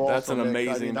number 2. That's also, an Nick.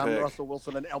 amazing I'm pick. Russell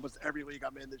Wilson in almost every league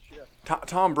I'm in this year.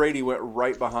 Tom Brady went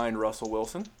right behind Russell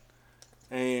Wilson.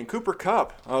 And Cooper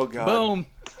Kupp. Oh, God. Boom.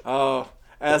 Oh,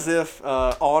 as if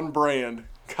on brand,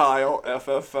 Kyle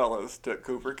FF Fellas took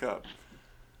Cooper Kupp.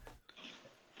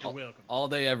 You're welcome. All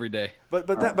day, every day. But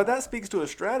that speaks to a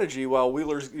strategy while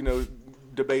Wheeler's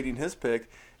debating his pick,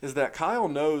 is that Kyle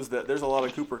knows that there's a lot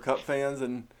of Cooper Kupp fans,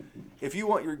 and if you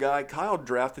want your guy, Kyle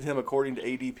drafted him according to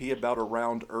ADP about a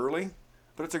round early,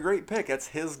 but it's a great pick. That's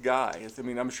his guy.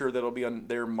 I'm sure that'll be on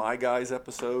their My Guys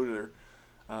episode.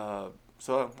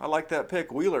 So I like that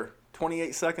pick. Wheeler,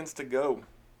 28 seconds to go.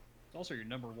 It's also your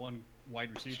number 1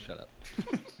 wide receiver. Shut up.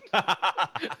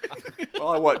 Well,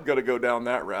 I wasn't going to go down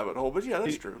that rabbit hole, but yeah,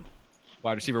 that's true.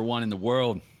 Wide receiver 1 in the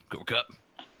world. Cooper Kupp.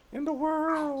 In the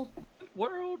world.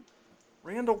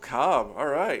 Randall Cobb. All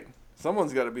right.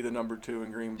 Someone's got to be the number 2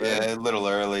 in Green Bay. Yeah, a little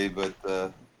early, but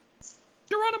third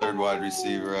wide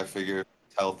receiver, I figure if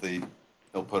it's healthy,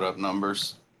 he'll put up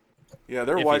numbers. Yeah,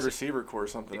 their If wide he's- receiver core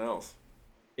is something else.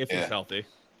 If he's healthy.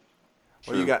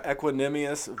 Well, you got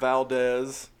Equanimous,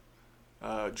 Valdez,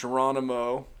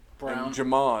 Geronimo, Brown. and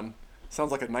Jamon.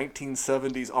 Sounds like a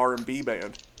 1970s R&B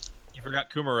band. You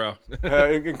forgot Kumaro.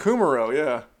 And Kumaro,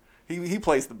 yeah. He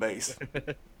plays the bass.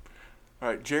 All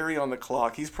right, Jerry on the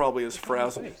clock. He's probably as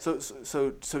frazzled.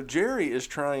 So Jerry is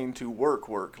trying to work,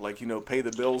 like, pay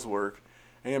the bills work,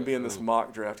 and be in this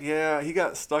mock draft. Yeah, he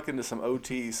got stuck into some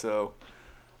OT, so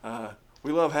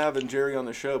we love having Jerry on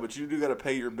the show, but you do got to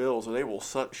pay your bills, or they will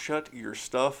shut your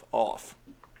stuff off,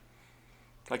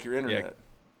 like your internet.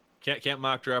 Can't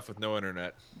mock draft with no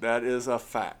internet. That is a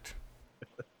fact.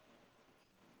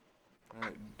 All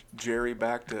right, Jerry,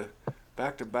 back to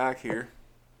back here.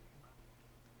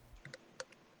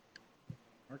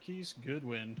 Marquise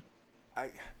Goodwin.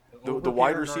 The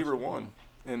wide receiver 1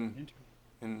 in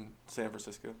San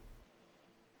Francisco.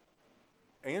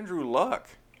 Andrew Luck.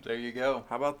 There you go.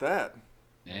 How about that?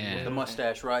 Man. The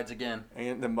mustache rides again.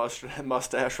 And the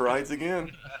mustache rides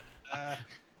again.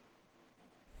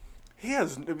 He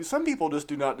has. Some people just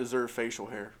do not deserve facial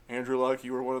hair. Andrew Luck,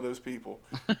 you were one of those people.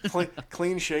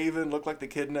 Clean shaven, look like the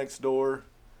kid next door.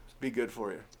 Be good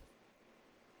for you.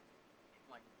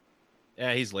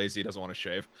 Yeah, he's lazy. He doesn't want to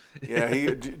shave.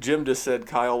 Yeah, Jim just said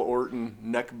Kyle Orton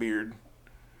neck beard.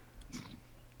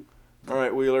 All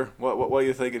right, Wheeler, what are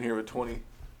you thinking here with 20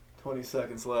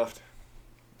 seconds left?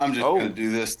 I'm just going to do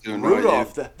this to annoy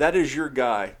Rudolph, you. that is your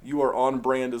guy. You are on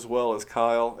brand as well as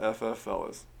Kyle FF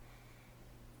Fellas.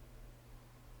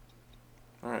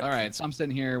 All right, So I'm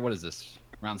sitting here. What is this?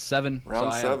 Round 7.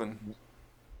 Round 7.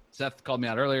 Seth called me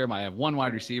out earlier. I have 1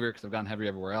 wide receiver because I've gotten heavy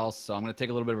everywhere else. So I'm going to take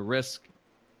a little bit of a risk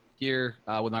here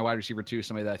with my wide receiver 2,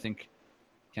 somebody that I think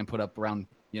can put up around,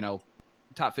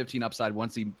 top 15 upside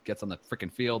once he gets on the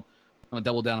freaking field. I'm going to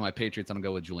double down on my Patriots. I'm going to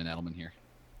go with Julian Edelman here.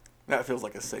 That feels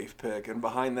like a safe pick. And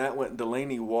behind that went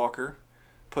Delaney Walker.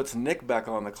 Puts Nick back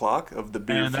on the clock of the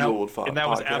beer-fueled podcast. And that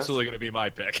was absolutely going to be my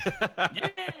pick.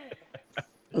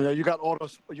 Yeah, you got auto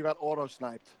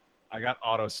sniped. I got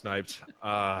auto sniped.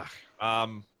 All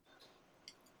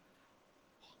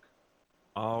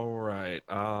right.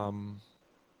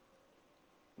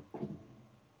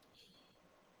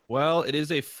 Well, it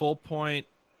is a full point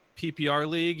PPR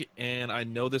league, and I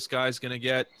know this guy's going to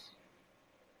get.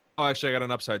 Oh, actually, I got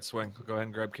an upside swing. Go ahead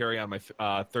and grab Carry on my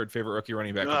third favorite rookie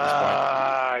running back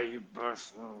at You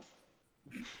burst.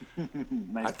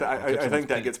 I think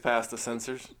that gets past the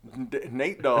censors.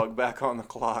 Nate Dogg back on the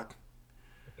clock.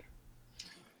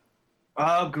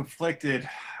 I'm conflicted.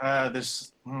 I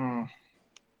was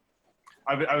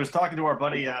talking to our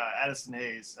buddy Addison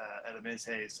Hayes, Ms.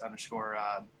 Hayes _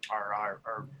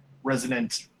 our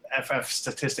resident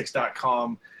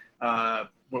ffstatistics.com.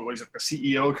 What was it? A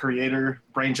CEO, creator,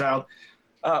 brainchild.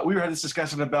 We were having this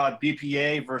discussion about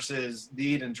BPA versus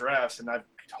need and drafts, and I've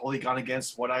totally gone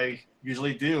against what I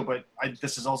usually do, but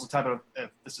this is also type of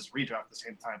this is redraft at the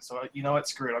same time. So you know what?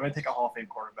 Screw it. I'm going to take a Hall of Fame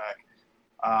quarterback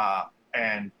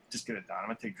and just get it done. I'm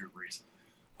going to take Drew Brees.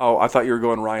 Oh, I thought you were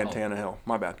going Ryan Tannehill.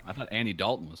 My bad. I thought Andy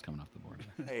Dalton was coming off the board.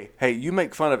 Hey, you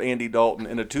make fun of Andy Dalton.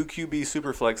 In a 2 QB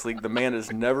Superflex league, the man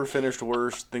has never finished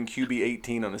worse than QB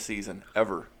 18 on a season,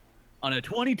 ever. On a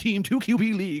 20-team 2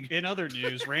 QB league. In other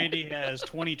news, Randy has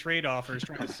 20 trade offers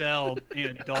trying to sell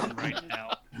Andy Dalton right now.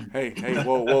 Hey,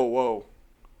 whoa.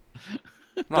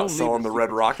 Not selling the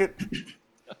Red Rocket.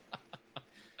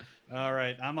 All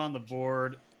right, I'm on the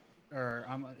board.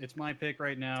 It's my pick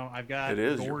right now. I've got It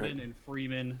is your Gordon pick. and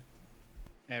Freeman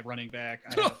at running back.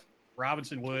 I have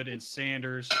Robinson, Wood, and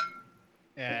Sanders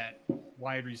at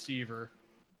wide receiver.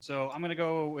 So I'm going to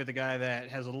go with a guy that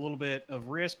has a little bit of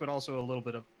risk, but also a little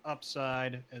bit of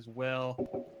upside as well.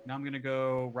 And I'm going to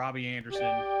go Robbie Anderson,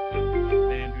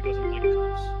 man who doesn't like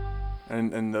curves.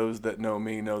 And those that know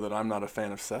me know that I'm not a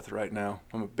fan of Seth right now.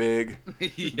 I'm a big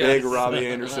Yes. Robbie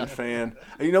Anderson fan.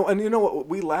 And you know what?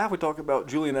 We laugh. We talk about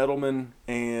Julian Edelman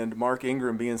and Mark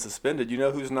Ingram being suspended. You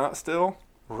know who's not still?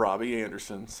 Robbie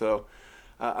Anderson. So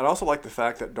I'd also like the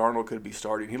fact that Darnold could be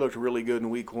starting. He looked really good in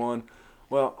week 1.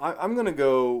 Well, I'm going to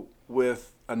go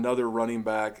with another running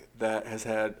back that has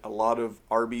had a lot of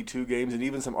RB2 games and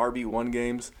even some RB1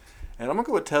 games. And I'm going to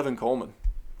go with Tevin Coleman.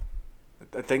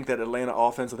 I think that Atlanta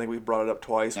offense, I think we've brought it up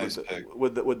twice Nice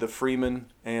with the Freeman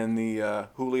and the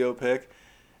Julio pick.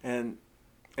 And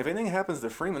if anything happens to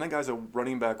Freeman, that guy's a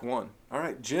running back 1. All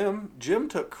right, Jim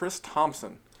took Chris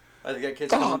Thompson. I think that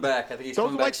kid's coming back. I think he's Those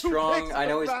coming are back two strong. picks I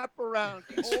know to he's, wrap around.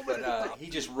 but he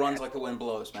just runs like the wind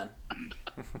blows, man.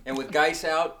 And with Geis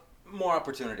out, more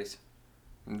opportunities.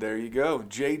 There you go,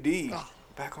 JD,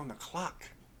 back on the clock.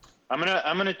 I'm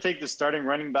gonna take the starting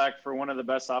running back for one of the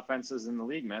best offenses in the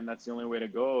league, man. That's the only way to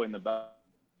go in the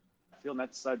backfield, and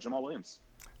that's Jamal Williams.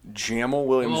 Jamal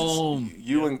Williams. Boom.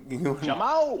 You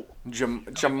Jamal.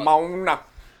 Jamal.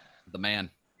 The man.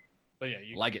 But yeah,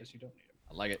 you Like it. You don't need him.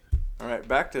 I like it. All right,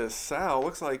 back to Sal.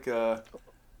 Looks like Well,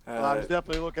 I was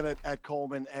definitely looking at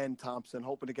Coleman and Thompson,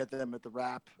 hoping to get them at the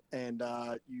wrap, and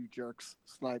you jerks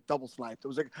double sniped. It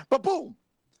was like, but boom.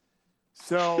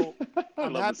 So I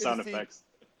I'm love happy the sound to see effects.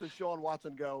 Deshaun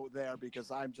Watson go there because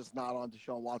I'm just not on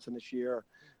Deshaun Watson this year.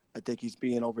 I think he's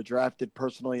being overdrafted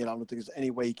personally, and I don't think there's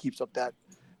any way he keeps up that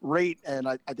rate, and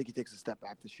I think he takes a step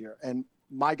back this year. And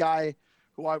my guy,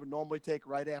 who I would normally take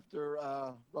right after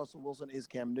Russell Wilson, is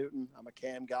Cam Newton. I'm a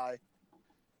Cam guy.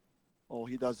 All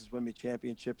he does is win me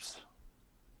championships.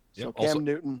 So Yep, Cam also-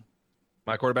 Newton.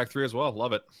 My quarterback 3 as well.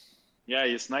 Love it. Yeah,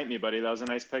 you sniped me, buddy. That was a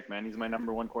nice pick, man. He's my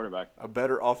number 1 quarterback. a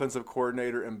better offensive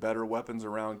coordinator and better weapons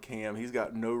around Cam. He's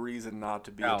got no reason not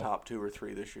to be Now- a top 2 or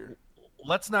 3 this year.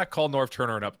 Let's not call North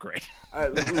Turner an upgrade.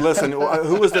 Listen,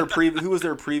 who was their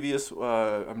previous?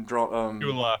 I'm drawing.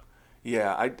 Tula.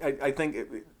 Yeah, I think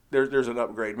there's an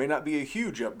upgrade. It may not be a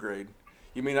huge upgrade.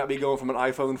 You may not be going from an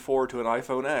iPhone 4 to an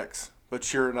iPhone X,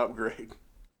 but you're an upgrade.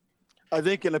 I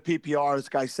think in a PPR, this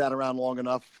guy sat around long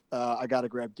enough. I got to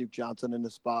grab Duke Johnson in the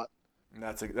spot. And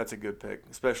that's a good pick,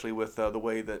 especially with the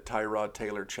way that Tyrod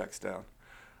Taylor checks down.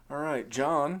 All right,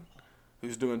 John,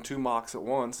 who's doing 2 mocks at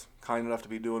once, kind enough to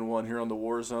be doing one here on the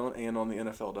Warzone and on the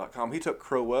NFL.com. He took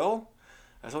Crowell.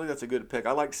 I still think that's a good pick.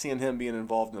 I liked seeing him being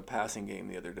involved in the passing game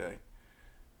the other day.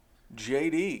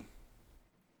 JD.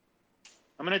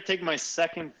 I'm going to take my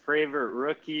second favorite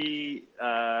rookie.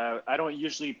 I don't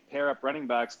usually pair up running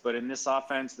backs, but in this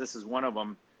offense, this is one of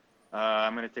them.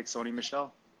 I'm going to take Sony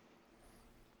Michel.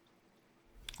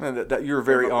 And that you're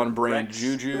very on brand. Rex.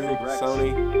 Juju, Rex.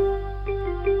 Sony.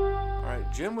 All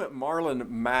right, Jim went Marlon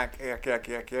Mack.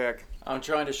 Yak. I'm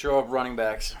trying to show up running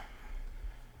backs.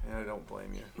 Yeah, I don't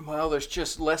blame you. Well, there's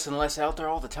just less and less out there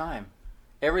all the time.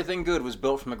 Everything good was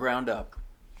built from the ground up.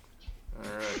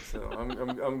 All right, so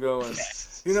I'm going.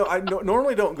 You know, I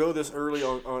normally don't go this early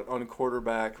on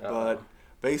quarterback, but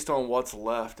based on what's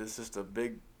left, it's just a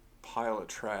big pile of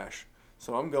trash.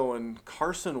 So I'm going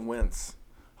Carson Wentz.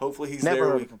 Hopefully he's Never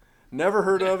there. heard of him. Never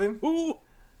heard of him. Ooh,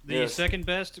 the Yes. second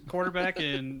best quarterback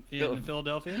in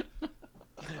Philadelphia.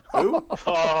 Who?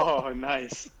 Oh,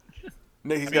 nice.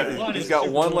 No, he's One he's is got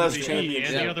Super one Bowl less MVP, championship.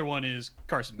 and the other one is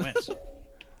Carson Wentz.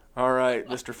 All right,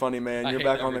 Mr. Funny Man, I you're hate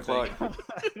back on the everything.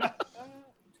 clock.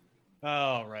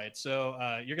 All right, so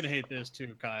you're gonna hate this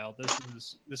too, Kyle.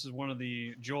 This is one of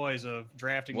the joys of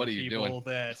drafting What with are you people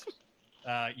that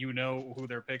you know who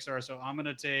their picks are. So I'm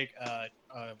gonna take a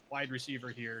wide receiver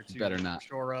here to Better not.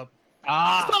 shore up.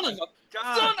 Son of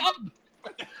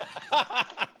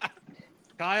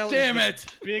a Kyle Damn is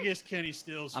it. the biggest Kenny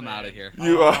Stills I'm fan. out of here.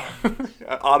 You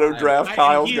auto draft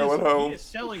Kyle's he going home. He is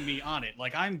selling me on it.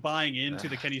 Like I'm buying into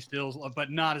the Kenny Stills, but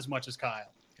not as much as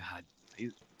Kyle. God,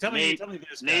 Tell me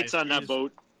this. Nate's guys. on that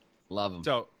boat. love him.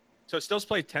 So Stills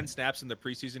played 10 snaps in the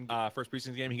preseason, first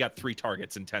preseason game. He got 3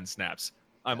 targets in 10 snaps.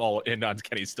 I'm all in on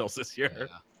Kenny Stills this year. Yeah.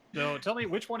 So tell me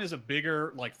which one is a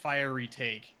bigger, like, fiery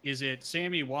take? Is it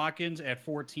Sammy Watkins at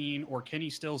 14 or Kenny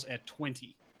Stills at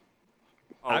 20?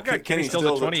 I've got Kenny Stills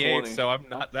at 28, so I'm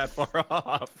not that far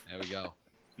off. There we go.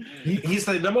 He's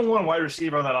the number one wide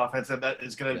receiver on that offense, and that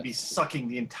is going to be Yes. sucking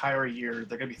the entire year.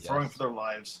 They're going to be throwing Yes. for their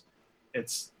lives.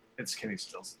 It's Kenny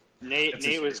Stills. Nate It's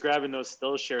his was grabbing those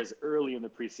still shares early in the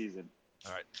preseason.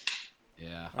 All right.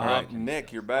 Yeah. All right,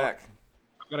 Nick, you're back.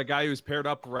 I've got a guy who's paired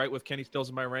up right with Kenny Stills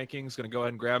in my rankings. Going to go ahead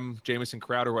and grab him. Jamison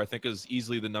Crowder, who I think is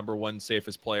easily the number 1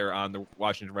 safest player on the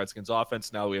Washington Redskins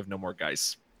offense. Now we have no more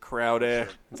guys. Crowder.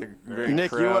 It's a very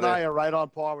Nick, you Crowder. and I are right on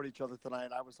par with each other tonight.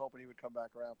 I was hoping he would come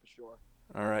back around for sure.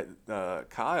 All right,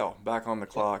 Kyle, back on the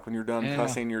clock when you're done Yeah.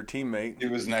 cussing your teammate. He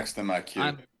was next in my queue.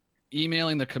 I'm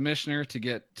emailing the commissioner to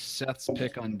get Seth's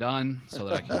pick undone so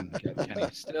that I can get Kenny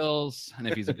Stills. And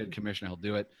if he's a good commissioner, he'll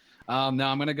do it. Now I'm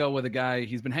going to go with a guy.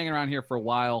 He's been hanging around here for a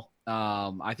while.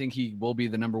 I think he will be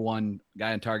the number 1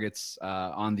 guy in targets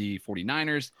on the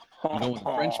 49ers. I'm going with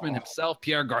the Frenchman himself,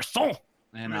 Pierre Garçon.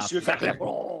 And Monsieur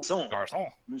Garçon.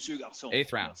 Garçon. Monsieur Garçon.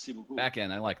 8th round. Merci beaucoup. Back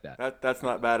end. I like that. That's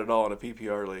not bad at all in a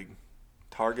PPR league.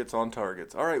 Targets on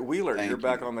targets. All right, Wheeler, Thank you're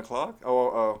back you. on the clock.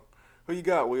 Oh. Who you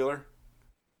got, Wheeler?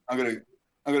 I'm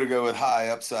gonna go with high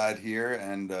upside here,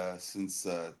 and since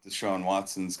Deshaun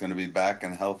Watson's gonna be back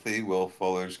and healthy, Will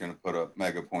Fuller's gonna put up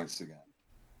mega points again.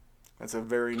 That's a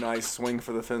very nice swing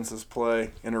for the fences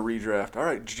play in a redraft. All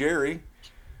right, Jerry.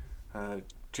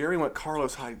 Jerry went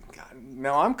Carlos Hyde. God,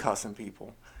 now I'm cussing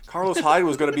people. Carlos Hyde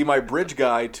was going to be my bridge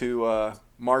guy to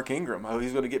Mark Ingram. Oh,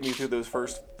 he's going to get me through those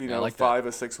first, I like 5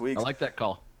 or 6 weeks. I like that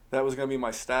call. That was going to be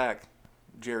my stack.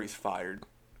 Jerry's fired.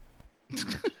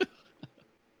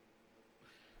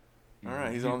 All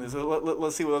right, he's on.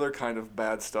 Let's see what other kind of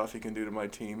bad stuff he can do to my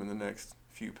team in the next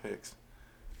few picks.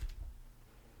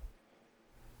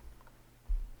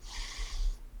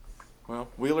 Well,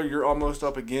 Wheeler, you're almost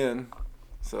up again,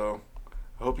 so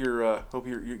I hope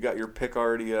you got your pick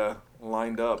already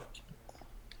lined up.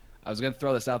 I was going to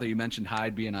throw this out there. You mentioned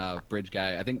Hyde being a bridge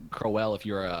guy. I think Crowell, if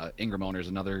you're a Ingram owner, is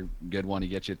another good one to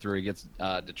get you through. He gets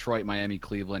Detroit, Miami,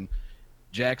 Cleveland,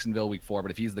 Jacksonville week 4.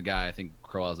 But if he's the guy, I think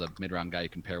Crowell's a mid-round guy you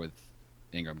can pair with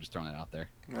Ingram. Just throwing that out there.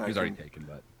 He's already taken,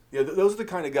 but yeah, those are the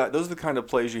kind of guys. Those are the kind of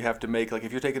plays you have to make. Like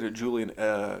if you're taking a Julian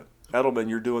Edelman,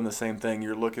 you're doing the same thing.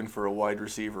 You're looking for a wide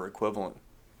receiver equivalent.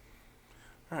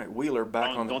 All right, Wheeler back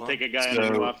on the Don't clock. take a guy on a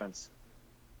new offense.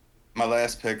 My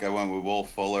last pick, I went with Will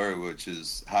Fuller, which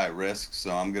is high risk,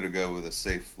 so I'm going to go with a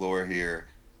safe floor here.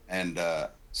 And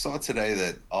saw today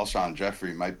that Alshon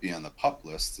Jeffrey might be on the PUP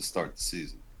list to start the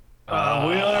season.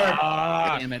 Wheeler.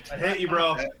 damn it. I hate you,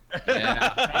 bro.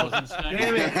 Yeah, that was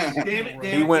Damn it.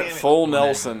 He went full Full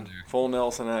Nelson, there. full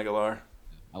Nelson Aguilar.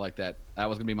 I like that. That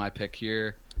was going to be my pick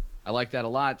here. I like that a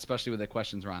lot, especially with the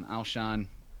questions around Alshon.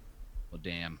 Well,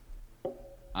 damn.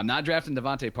 I'm not drafting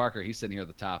Devontae Parker. He's sitting here at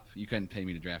the top. You couldn't pay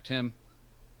me to draft him.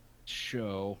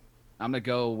 So I'm going to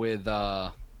go with,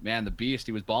 the beast.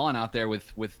 He was balling out there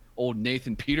with old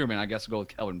Nathan Peterman. I guess I'll go with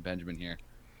Kelvin Benjamin here.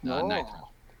 Whoa. Ninth round.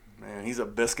 Man, he's a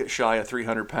biscuit shy of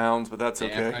 300 pounds, but that's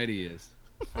okay. Damn right he is.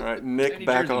 All right, Nick, Tiny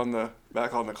back jersey.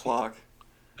 on the clock.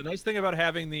 The nice thing about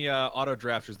having the auto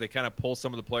drafters, they kind of pull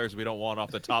some of the players we don't want off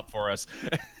the top for us.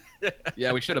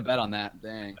 Yeah, we should have bet on that.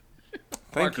 Dang.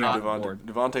 Thank you, Parker on board.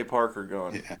 Devontae Parker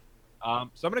going. Yeah.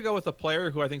 So I'm going to go with a player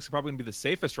who I think is probably going to be the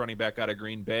safest running back out of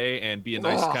Green Bay and be a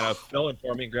nice kind of fill-in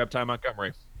for me and grab Ty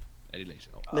Montgomery. Eddie Lacy.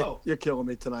 Nick, you're killing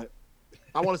me tonight.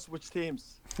 I want to switch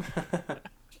teams.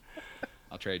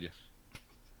 I'll trade you.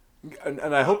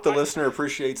 And I hope the listener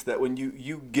appreciates that when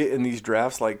you get in these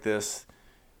drafts like this,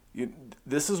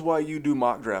 this is why you do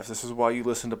mock drafts. This is why you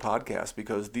listen to podcasts,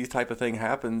 because these type of thing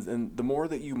happens. And the more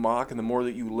that you mock and the more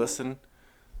that you listen,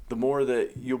 the more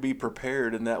that you'll be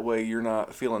prepared. And that way you're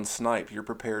not feeling sniped. You're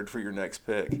prepared for your next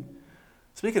pick.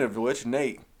 Speaking of which,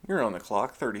 Nate, you're on the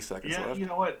clock. 30 seconds Yeah, left. you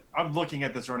know what? I'm looking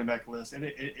at this running back list, and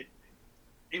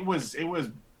it was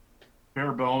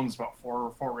bare bones about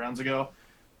four rounds ago.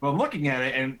 But I'm looking at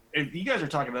it, and if you guys are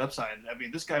talking about upside, I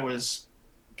mean, this guy was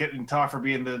getting talked for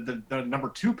being the number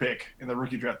 2 pick in the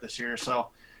rookie draft this year. So,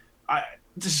 I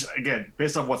just again,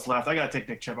 based on what's left, I got to take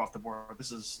Nick Chubb off the board.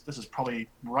 This is probably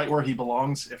right where he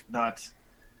belongs, if not.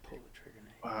 Pull the trigger,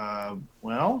 Nate.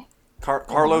 Well,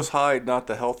 Carlos Hyde, not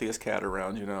the healthiest cat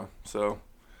around, so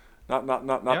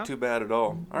Not too bad at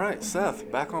all. All right,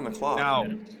 Seth, back on the clock. Now,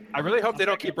 I really hope they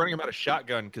don't keep running him out of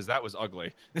shotgun because that was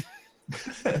ugly.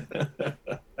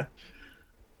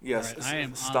 Yes, All right, I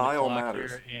am style on the clock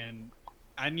matters. here, and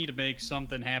I need to make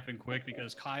something happen quick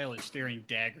because Kyle is staring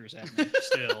daggers at me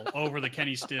still over the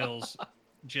Kenny Stills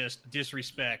just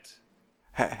disrespect.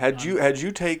 Had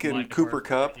you taken Mike Cooper Hart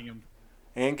Kupp picking him.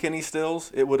 and Kenny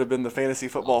Stills, it would have been the Fantasy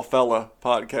Football Fella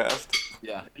podcast.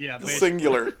 Yeah. Yeah, basically,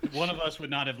 Singular. one of us would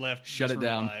not have left. Shut this it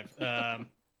down. alive.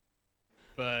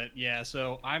 But yeah,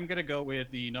 so I'm gonna go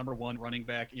with the number 1 running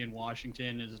back in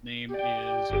Washington. His name is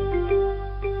not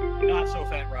so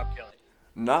fat Rob Kelly.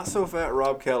 Not so fat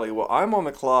Rob Kelly. Well, I'm on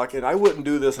the clock, and I wouldn't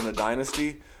do this in a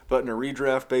dynasty, but in a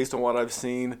redraft based on what I've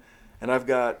seen, and I've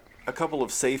got a couple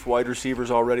of safe wide receivers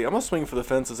already. I'm going to swing for the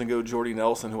fences and go Jordy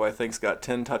Nelson, who I think's got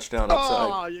 10 touchdown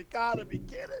upside. Oh, you gotta be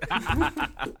kidding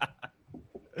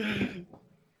me.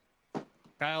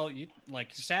 Kyle,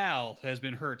 Sal has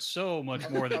been hurt so much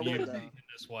more than you in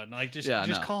this one. Like, just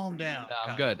calm down. No, I'm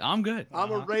Kyle. good. I'm good.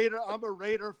 I'm a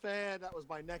Raider fan. That was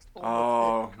my next pick.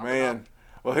 Oh, Coming man. up.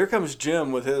 Well, here comes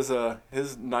Jim with his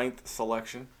 9th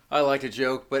selection. I like to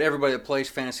joke, but everybody that plays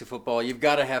fantasy football, you've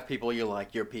got to have people you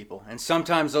like, your people. And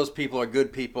sometimes those people are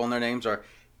good people, and their names are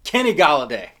Kenny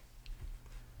Galladay.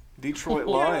 Detroit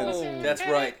Lions. That's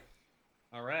right.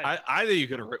 All right. I think you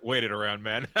could have waited around,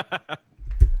 man.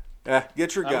 Yeah,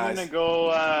 get your guys.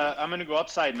 I'm gonna go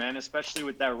upside, man. Especially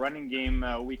with that running game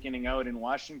weakening out in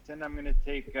Washington. I'm gonna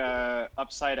take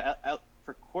upside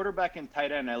for quarterback and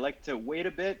tight end. I like to wait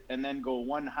a bit and then go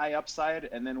one high upside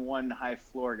and then one high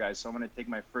floor, guys. So I'm gonna take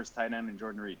my first tight end in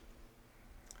Jordan Reed.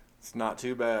 It's not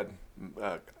too bad.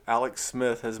 Alex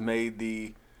Smith has made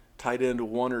the tight end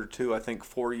 1 or 2, I think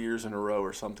 4 years in a row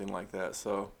or something like that.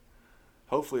 So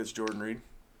hopefully it's Jordan Reed.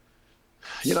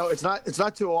 You know, it's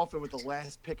not too often with the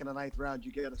last pick in the 9th round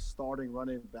you get a starting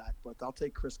running back, but I'll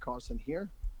take Chris Carson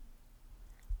here.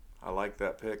 I like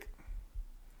that pick.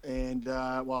 And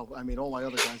all my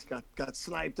other guys got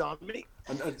sniped on me.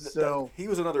 So he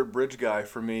was another bridge guy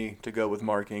for me to go with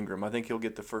Mark Ingram. I think he'll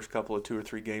get the first couple of 2 or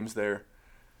 3 games there,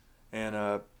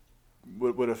 and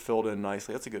would have filled in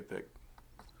nicely. That's a good pick.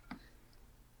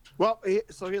 Well,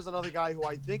 so here's another guy who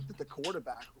I think that the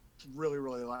quarterback really,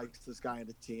 really likes this guy in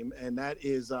the team, and that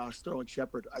is Sterling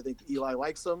Shepard. I think Eli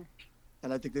likes him,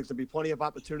 and I think there's going to be plenty of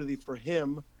opportunity for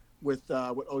him with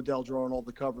Odell drawing all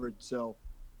the coverage. So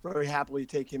very happily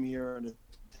take him here in the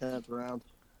 10th round.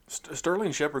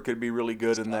 Sterling Shepard could be really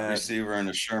good in that. Receiver in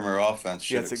a Shermer offense.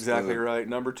 That's exactly right.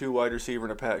 Number 2 wide receiver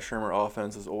in a Pat Shermer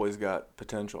offense has always got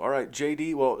potential. All right,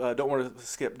 JD. Well, don't want to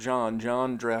skip John.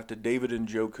 John drafted David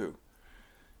Njoku.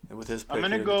 And with his pick,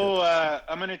 I'm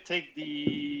gonna take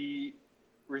the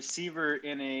receiver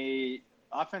in a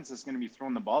offense that's gonna be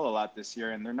throwing the ball a lot this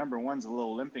year, and their number 1's a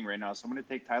little limping right now. So I'm gonna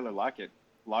take Tyler Lockett,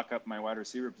 lock up my wide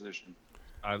receiver position.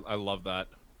 I love that.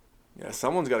 Yeah,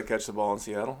 someone's got to catch the ball in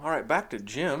Seattle. All right, back to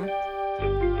Jim.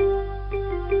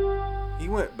 He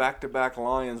went back-to-back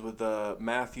Lions with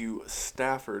Matthew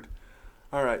Stafford.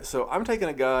 All right, so I'm taking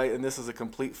a guy, and this is a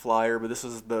complete flyer, but this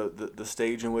is the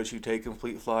stage in which you take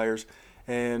complete flyers.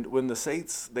 And when the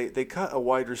Saints, they cut a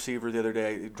wide receiver the other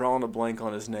day, drawing a blank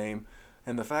on his name,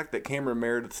 and the fact that Cameron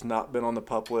Meredith's not been on the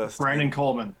PUP list. Brandon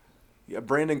Coleman. Yeah,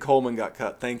 Brandon Coleman got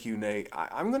cut. Thank you, Nate.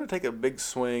 I'm going to take a big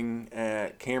swing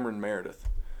at Cameron Meredith.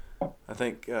 I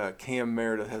think Cam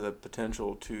Meredith has a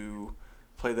potential to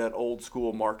play that old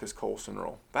school Marcus Colson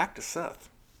role. Back to Seth.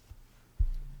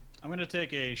 I'm going to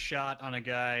take a shot on a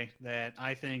guy that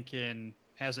I think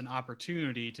has an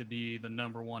opportunity to be the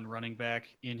number 1 running back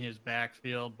in his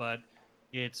backfield, but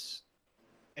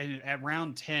at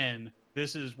round 10,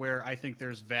 this is where I think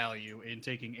there's value in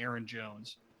taking Aaron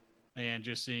Jones and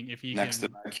just seeing if he Next can.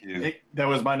 to my queue. That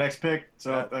was my next pick.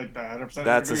 So I 100%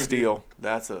 That's a agree with steal.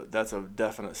 That's a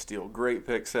definite steal. Great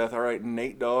pick, Seth. All right,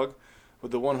 Nate Dogg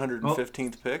with the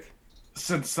 115th pick.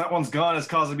 Since that one's gone, it's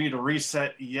causing me to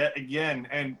reset yet again.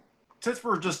 And since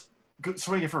we're just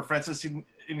swinging for fences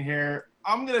in here,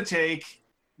 I'm going to take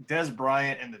Des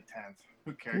Bryant in the 10th.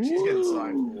 Who cares? He's getting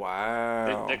signed.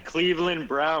 Wow. The Cleveland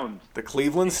Browns. The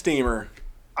Cleveland Steamer.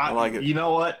 I like it. You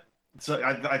know what? So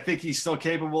I think he's still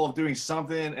capable of doing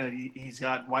something, and he's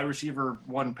got wide receiver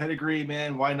 1 pedigree,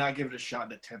 man. Why not give it a shot in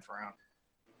the 10th round?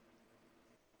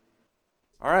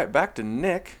 All right, back to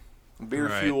Nick, Beer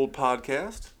Fueled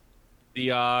Podcast.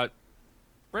 The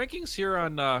rankings here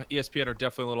on ESPN are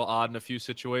definitely a little odd in a few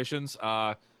situations.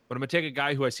 But I'm going to take a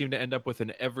guy who I seem to end up with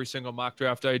in every single mock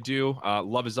draft I do.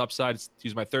 Love his upside.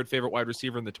 He's my 3rd favorite wide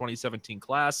receiver in the 2017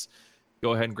 class.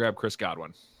 Go ahead and grab Chris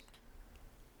Godwin.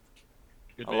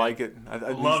 I like it. I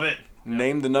love it.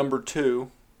 Named the number 2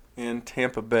 in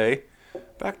Tampa Bay.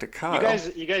 Back to Kyle.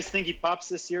 You guys think he pops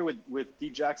this year with D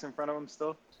Jax in front of him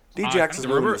still? D Jackson's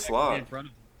moving the slot. In front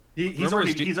of him. He's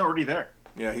already there.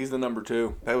 Yeah, he's the number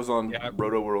 2. That was on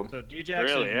Roto World. So D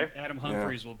Jackson Really, eh? and Adam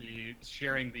Humphries will be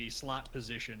sharing the slot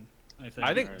position.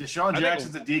 I think Deshaun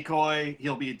Jackson's a decoy.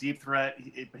 He'll be a deep threat.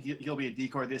 He'll be a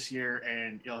decoy this year,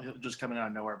 and he'll just come in out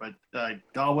of nowhere. But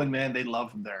Godwin, man, they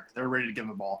love him there. They're ready to give him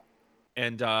the ball.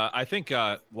 And I think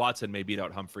Watson may beat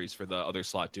out Humphreys for the other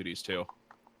slot duties too.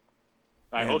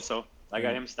 I hope so. I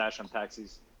got him stashed on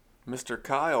taxis. Mr.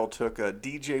 Kyle took a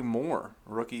DJ Moore,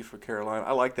 rookie for Carolina.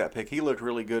 I like that pick. He looked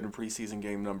really good in preseason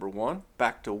game number 1.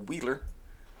 Back to Wheeler.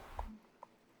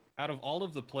 Out of all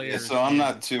of the Yeah, players, so I'm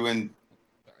not too in.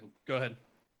 Go ahead.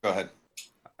 Go ahead.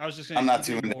 I was just saying, I'm not DJ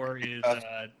too in- Moore is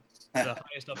the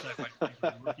highest upside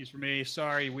for rookies for me.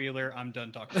 Sorry, Wheeler, I'm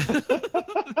done talking.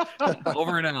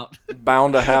 Over and out.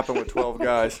 Bound to happen with 12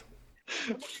 guys.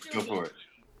 Go for it.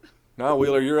 No,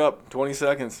 Wheeler, you're up. 20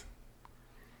 seconds.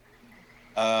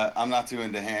 I'm not too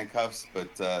into handcuffs,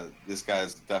 but this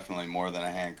guy's definitely more than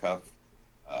a handcuff.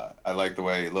 I like the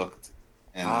way he looked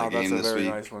in the game that's a this very week.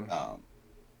 nice one.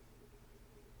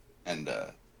 And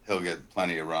he'll get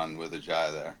plenty of run with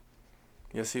Ajay there.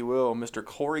 Yes, he will. Mr.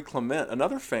 Corey Clement,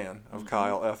 another fan of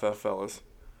Kyle FF Fellas.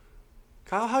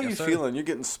 Kyle, how you sir. feeling? You're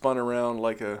getting spun around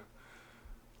like a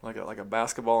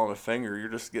basketball on a finger. You're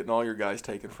just getting all your guys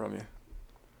taken from you.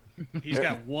 He's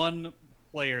got one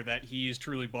player that he's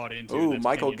truly bought into. Ooh, that's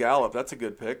Michael Kenyon. Gallup. That's a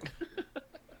good pick.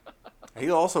 He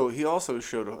also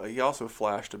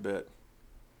flashed a bit.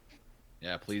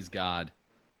 Yeah, please God,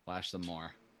 flash some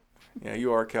more. Yeah,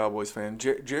 you are a Cowboys fan.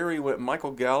 Jerry went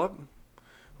Michael Gallup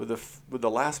with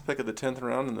the last pick of the 10th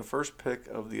round and the first pick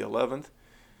of the 11th.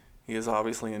 He is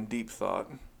obviously in deep thought.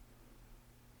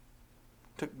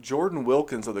 Took Jordan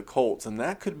Wilkins of the Colts, and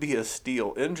that could be a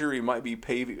steal. Injury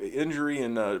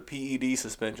and PED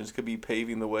suspensions could be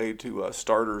paving the way to a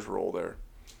starter's role there.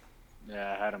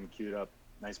 Yeah, I had him queued up.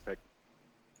 Nice pick.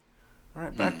 All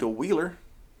right, back to Wheeler.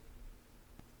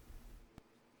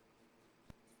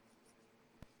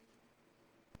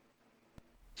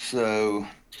 So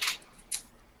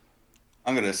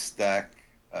I'm gonna stack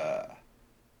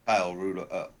Kyle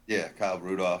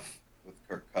Rudolph with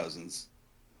Kirk Cousins.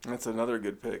 That's another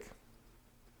good pick.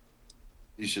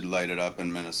 He should light it up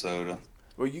in Minnesota.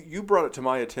 Well, you brought it to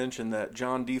my attention that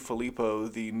John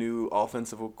DeFilippo, the new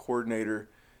offensive coordinator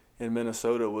in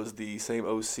Minnesota, was the same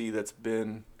OC that's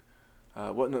been,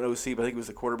 wasn't an OC, but I think he was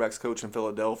the quarterback's coach in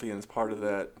Philadelphia and is part of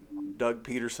that Doug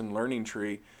Peterson learning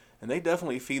tree. And they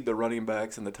definitely feed the running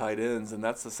backs and the tight ends, and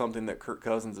that's something that Kirk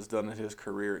Cousins has done in his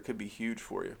career. It could be huge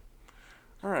for you.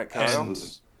 All right, Kyle.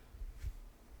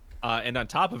 And on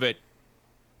top of it,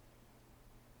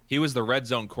 he was the red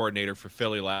zone coordinator for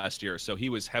Philly last year, so he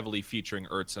was heavily featuring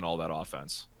Ertz in all that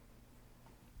offense.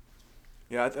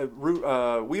 Yeah,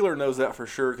 Wheeler knows that for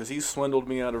sure because he swindled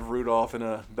me out of Rudolph in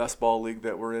a best ball league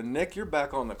that we're in. Nick, you're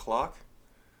back on the clock.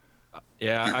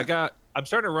 Yeah, I'm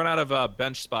starting to run out of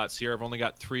bench spots here. I've only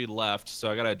got 3 left, so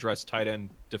I got to address tight end,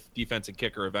 defense, and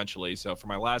kicker eventually. So for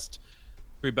my last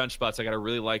 3 bench spots, I got to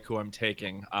really like who I'm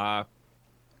taking.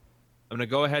 I'm going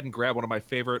to go ahead and grab one of my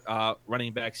favorite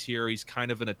running backs here. He's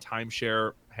kind of in a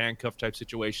timeshare handcuff type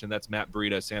situation. That's Matt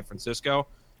Breida, San Francisco.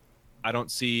 I don't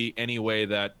see any way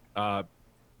that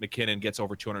McKinnon gets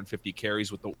over 250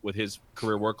 carries with his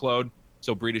career workload.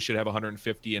 So Breida should have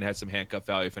 150 and has some handcuff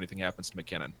value if anything happens to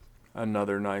McKinnon.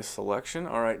 Another nice selection.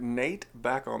 All right, Nate,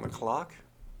 back on the clock.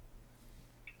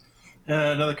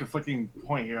 Another conflicting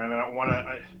point here. I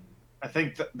mean, I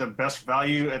think the best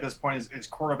value at this point is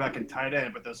quarterback and tight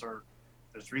end, but there's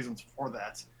reasons for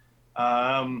that.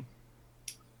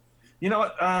 You know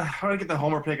what? I'm going to get the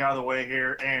homer pick out of the way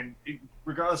here. And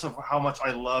regardless of how much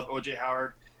I love O.J.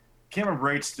 Howard, Cameron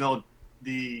Brate's still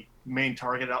the main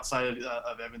target outside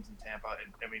of Evans and Tampa.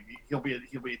 And, I mean, he'll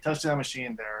be a touchdown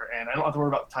machine there. And I don't have to worry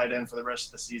about tight end for the rest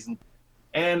of the season.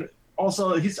 And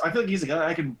also, I feel like he's a guy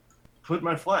I can put in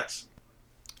my flex.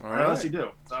 All I right. honestly do.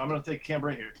 So I'm going to take Cam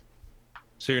Brate here.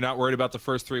 So you're not worried about the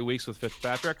first 3 weeks with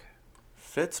Fitzpatrick?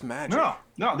 Fitz magic.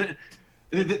 No. They're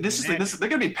going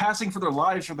to be passing for their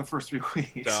lives for the first 3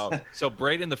 weeks. So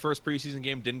Brate in the first preseason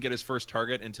game didn't get his first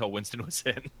target until Winston was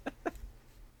in.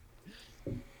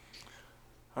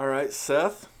 All right,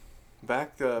 Seth,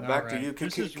 back to right. you.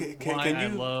 This is why Can I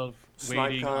you love snipe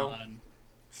waiting Kyle? on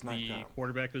Snipe the Kyle.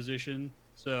 quarterback position.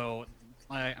 So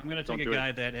I'm going to Don't take do a it.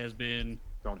 guy that has been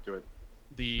Don't do it.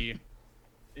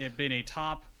 been a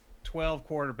top 12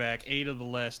 quarterback 8 of the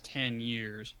last 10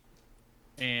 years,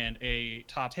 and a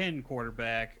top 10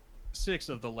 quarterback 6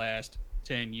 of the last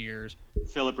 10 years.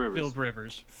 Philip Rivers. Philip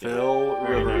Rivers. Phil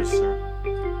Very Rivers. nice,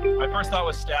 sir. My first thought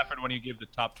was Stafford when you gave the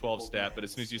top 12 stat, but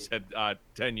as soon as you said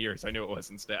 10 years, I knew it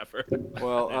wasn't Stafford.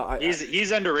 Well,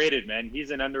 He's underrated, man.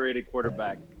 He's an underrated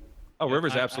quarterback Oh, Yeah,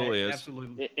 Rivers I absolutely is.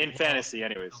 Absolutely. in fantasy,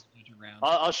 anyways.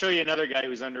 I'll show you another guy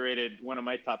who's underrated. One of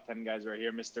my top 10 guys right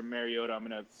here, Mr. Mariota. I'm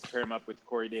gonna pair him up with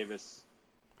Corey Davis.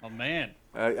 Oh man,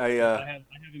 I I have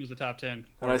him as the top 10. and I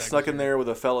quarterback snuck this in year. there with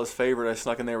a fella's favorite. I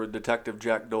snuck in there with Detective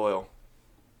Jack Doyle.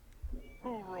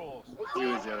 He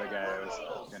was the other guy I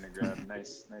was gonna grab.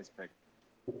 Nice pick.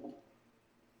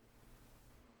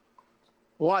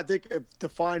 Well, I think to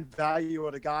find value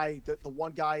of the guy, the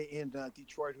one guy in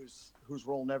Detroit whose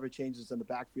role never changes in the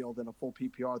backfield in a full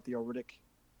PPR, Theo Riddick.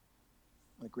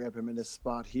 I grab him in this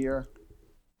spot here.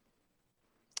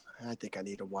 I think I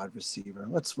need a wide receiver.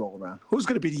 Let's roll around. Who's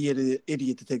going to be the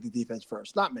idiot to take the defense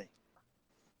first? Not me.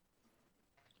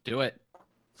 Do it.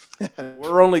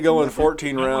 We're only going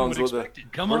 14 No one rounds would with expect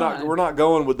it. Come we're on. not not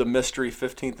going with the mystery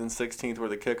 15th and 16th where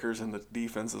the kickers and the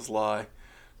defenses lie.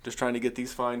 Just trying to get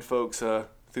these fine folks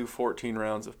through 14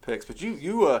 rounds of picks. But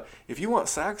you if you want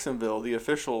Saxonville,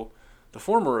 the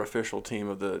former official team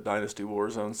of the Dynasty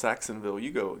Warzone, Saxonville,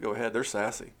 you go ahead. They're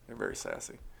sassy. They're very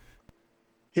sassy.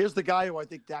 Here's the guy who I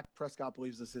think Dak Prescott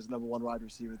believes is his number one wide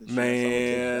receiver this year.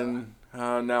 Man,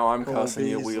 now I'm Cole cussing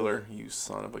you, Beasley. Wheeler. You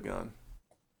son of a gun.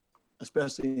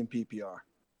 Especially in PPR.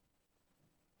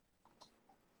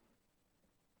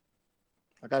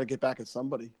 I got to get back at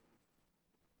somebody.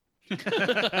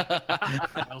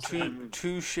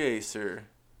 Touche, sir.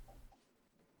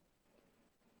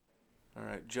 All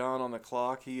right, John on the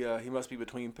clock. He must be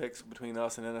between picks between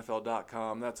us and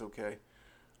NFL.com. That's okay.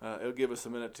 It'll give us a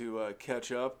minute to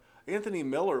catch up. Anthony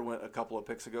Miller went a couple of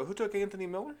picks ago. Who took Anthony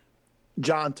Miller?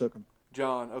 John took him.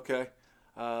 John. Okay.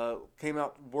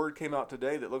 Word came out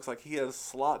today that looks like he has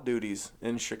slot duties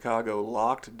in Chicago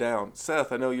locked down.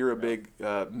 Seth, I know you're a big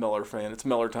Miller fan. It's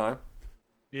Miller time.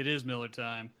 It is Miller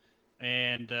time,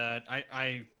 and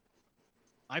I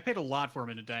paid a lot for him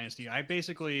in a dynasty. I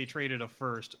basically traded a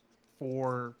first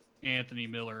for Anthony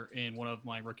Miller in one of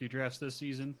my rookie drafts this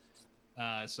season.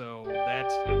 So that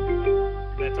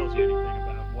tells you anything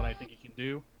about what I think he can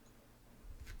do.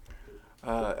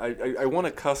 I want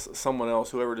to cuss someone else,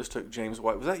 whoever just took James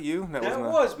White. Was that you? That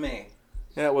was me.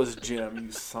 Yeah, it was Jim,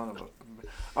 you son of a...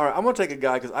 All right, I'm going to take a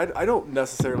guy because I don't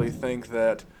necessarily think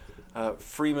that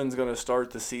Freeman's going to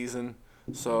start the season.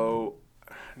 So,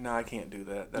 no, I can't do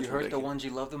that. That's You hurt the ridiculous. ones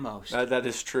you love the most. That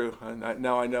is true.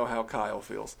 Now I know how Kyle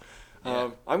feels.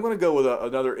 Yeah. I'm going to go with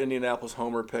another Indianapolis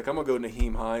homer pick. I'm going to go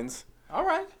Naheem Hines. All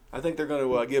right. I think they're going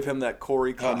to give him that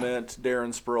Corey Clement, Darren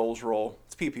Sproles role.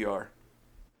 It's PPR.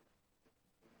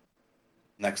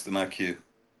 Next to my queue.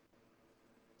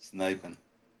 Sniping.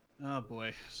 Oh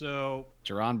boy. So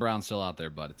Jerron Brown's still out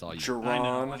there, but it's all you.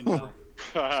 Jerron. I know.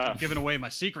 I'm giving away my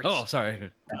secrets. Oh,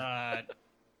 sorry.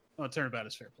 Turnabout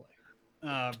is fair play.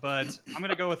 But I'm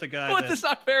gonna go with the guy. What? that, That's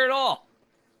not fair at all.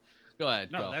 Go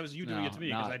ahead. No, go. that was you doing it to me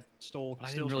because I stole. I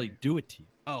steal didn't really from you. do it to you.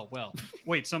 Oh well.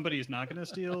 Wait, somebody is not gonna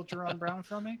steal Jerron Brown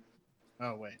from me.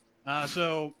 Oh wait.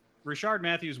 So Rashard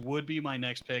Matthews would be my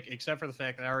next pick, except for the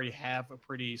fact that I already have a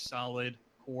pretty solid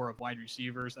core of wide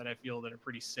receivers that I feel that are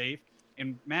pretty safe,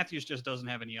 and Matthews just doesn't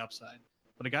have any upside.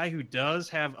 But a guy who does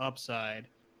have upside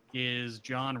is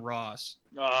John Ross.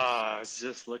 I was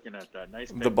just looking at that.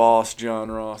 Nice pick. The boss,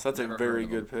 John Ross. That's Never a very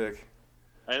heard of good pick.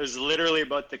 I was literally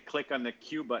about to click on the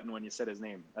Q button when you said his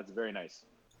name. That's very nice.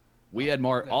 We had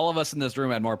more. All of us in this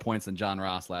room had more points than John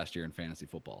Ross last year in fantasy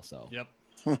football. So Yep.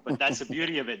 But that's the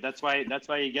beauty of it. That's why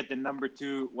you get the number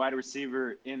 2 wide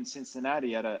receiver in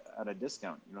Cincinnati at a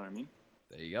discount. You know what I mean?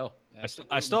 there you go.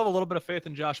 I still have a little bit of faith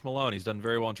in Josh Malone. He's done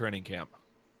very well in training camp.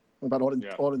 What about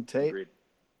Auden Tate? Agreed.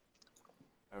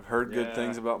 I've heard good Yeah.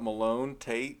 things about Malone,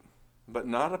 Tate, but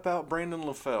not about Brandon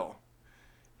LaFell.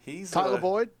 He's Tyler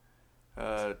Boyd?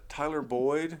 Tyler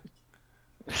Boyd.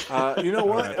 You know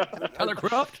what? Tyler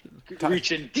Croft.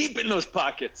 Reaching deep in those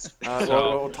pockets.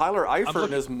 Well, Tyler Eifert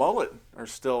and his mullet are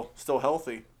still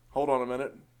healthy. Hold on a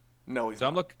minute. No, he's So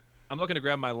not. I'm looking to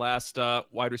grab my last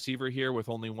wide receiver here with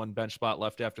only one bench spot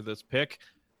left after this pick.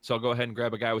 So I'll go ahead and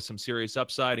grab a guy with some serious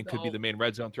upside and could be the main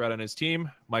red zone threat on his team,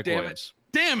 Mike Damn Williams.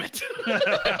 Damn it!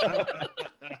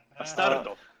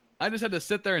 Bastardo. I just had to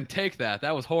sit there and take that.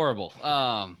 That was horrible.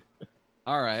 All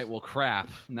right. Well, crap.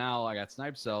 Now I got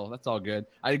sniped, so that's all good.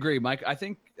 I agree, Mike. I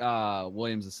think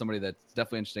Williams is somebody that's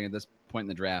definitely interesting at this point in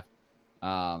the draft.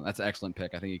 That's an excellent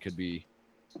pick. I think he could be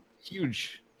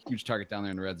huge target down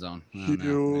there in the red zone. Oh, man.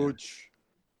 Huge.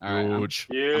 All right. I'm Huge.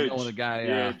 going with a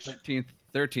guy Huge.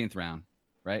 13th round,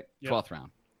 right? Yep. 12th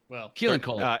round. Well, Keelan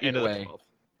Cole. End Either of the way. 12th.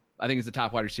 I think he's the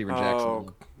top wide receiver in Oh,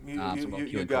 Jacksonville.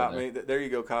 you Keelan got Cole me. There you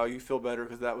go, Kyle. You feel better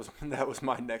because that was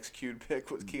my next cued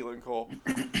pick was Keelan Cole.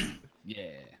 Yeah.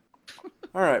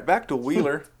 All right, back to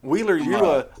Wheeler. Wheeler,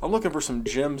 I'm looking for some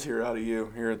gems here out of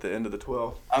you here at the end of the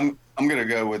 12. I'm gonna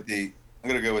go with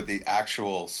the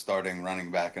actual starting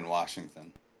running back in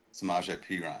Washington, Samaje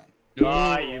Perine. Ooh,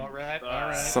 you- all right.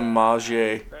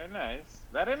 Samaje. Very nice.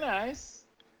 Very nice.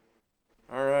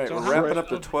 All right, So we're how wrapping much up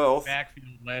the of 12th.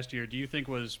 backfield last year, do you think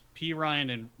was P. Ryan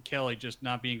and Kelly just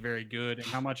not being very good, and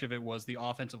how much of it was the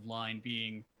offensive line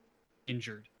being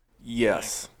injured?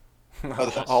 Yes.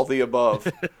 All the above.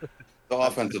 The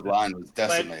offensive line was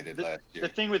decimated last The year.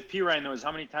 thing with P. Ryan, though, is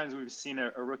how many times we've seen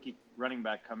a rookie running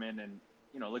back come in and,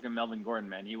 look at Melvin Gordon,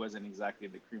 man. He wasn't exactly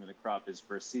the cream of the crop his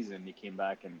first season. He came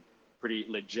back and pretty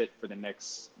legit for the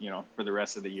next, for the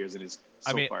rest of the years in his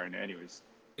far. Anyways.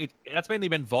 That's mainly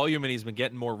been volume, and he's been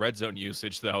getting more red zone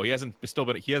usage, though. He hasn't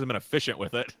been efficient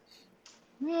with it.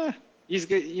 Yeah, he's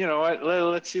good. You know what?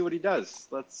 Let's see what he does.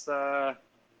 Let's.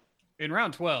 In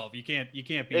round 12, you can't beat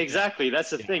Exactly. that.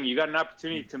 That's the thing. You got an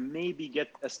opportunity to maybe get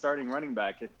a starting running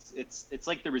back. It's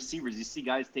like the receivers. You see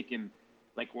guys taking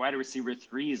like wide receiver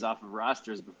 3s off of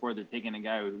rosters before they're taking a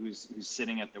guy who's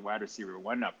sitting at the wide receiver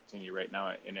 1 opportunity right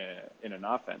now in an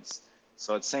offense.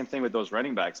 So it's the same thing with those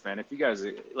running backs, man. If you guys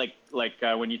like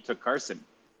when you took Carson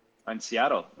on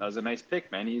Seattle, that was a nice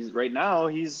pick, man. He's right now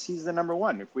he's the number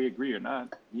 1. If we agree or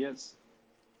not, he is.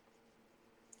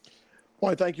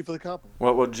 Well, thank you for the compliment.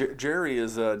 Well, Jerry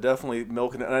is definitely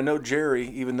milking it, and I know Jerry,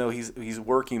 even though he's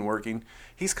working,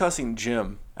 he's cussing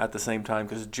Jim at the same time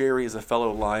because Jerry is a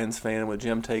fellow Lions fan. With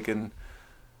Jim taking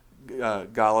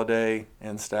Galladay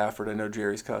and Stafford, I know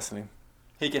Jerry's cussing him.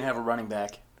 He can have a running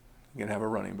back. He can have a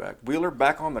running back. Wheeler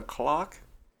back on the clock.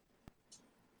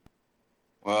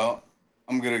 Well,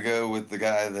 I'm going to go with the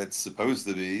guy that's supposed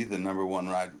to be the number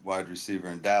 1 wide receiver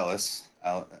in Dallas,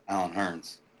 Allen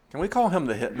Hurns. Can we call him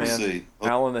the Hitman? We'll see.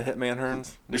 Alan the Hitman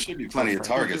Hurns? There should be plenty of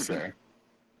targets there.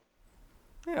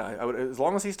 Yeah, I would, as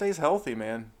long as he stays healthy,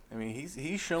 man. I mean,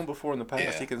 he's shown before in the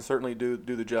past he can certainly do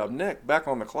the job. Nick, back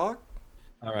on the clock.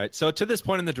 All right. So to this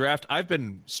point in the draft, I've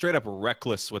been straight up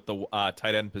reckless with the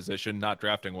tight end position, not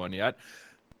drafting one yet.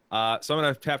 So I'm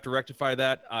going to have to rectify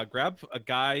that. Grab a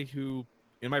guy who,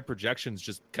 in my projections,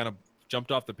 just kind of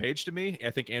jumped off the page to me.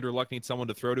 I think Andrew Luck needs someone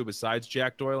to throw to besides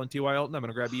Jack Doyle and T.Y. Hilton. I'm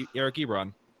going to grab Eric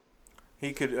Ebron.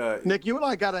 He could. Nick, you and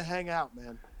I got to hang out,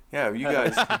 man. Yeah, you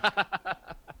guys.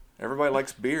 Everybody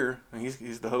likes beer. And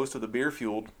he's the host of the Beer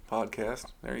Fueled podcast.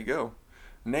 There you go.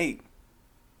 Nate,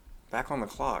 back on the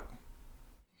clock.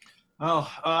 Oh,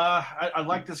 I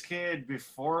liked this kid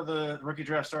before the rookie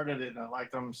draft started, and I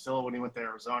liked him still when he went to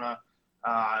Arizona.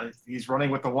 He's running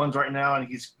with the ones right now, and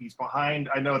he's behind.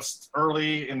 I know it's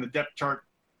early in the depth chart,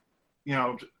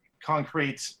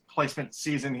 concrete placement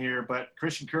season here, but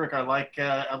Christian Kirk, I like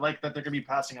that they're going to be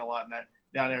passing a lot in that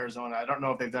down in Arizona. I don't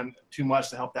know if they've done too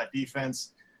much to help that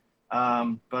defense,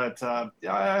 but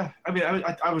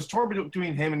I was torn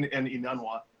between him and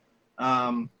Enunwa.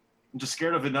 I'm just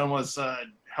scared of Enunwa's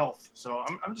health, so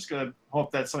I'm just going to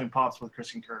hope that something pops with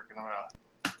Christian Kirk, and I'm going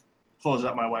to close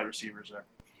out my wide receivers there.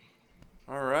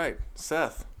 All right,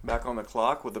 Seth, back on the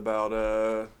clock with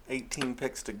about 18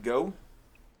 picks to go.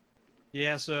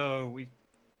 Yeah, so we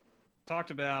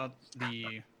talked about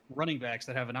the running backs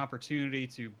that have an opportunity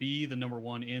to be the number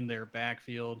 1 in their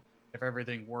backfield if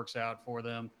everything works out for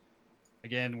them.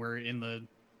 Again, we're in the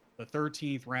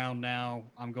 13th round now.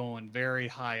 I'm going very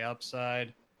high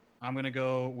upside. I'm going to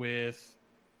go with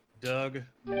Doug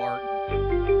Martin.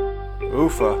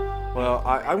 Oofa. Well,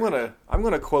 I'm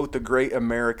gonna quote the great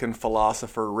American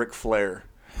philosopher Ric Flair,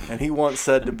 and he once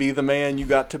said, "To be the man, you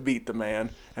got to beat the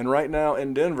man." And right now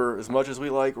in Denver, as much as we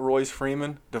like Royce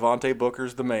Freeman, Devontae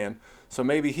Booker's the man. So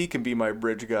maybe he can be my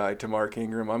bridge guy to Mark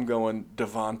Ingram. I'm going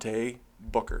Devontae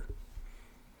Booker.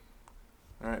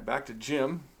 All right, back to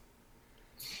Jim.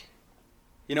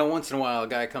 Once in a while, a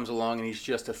guy comes along and he's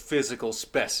just a physical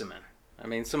specimen. I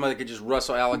mean, somebody could just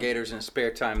rustle alligators in his spare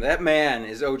time. That man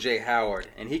is O.J. Howard,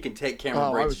 and he can take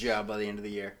Cameron Brate's job by the end of the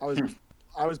year.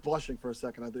 I was blushing for a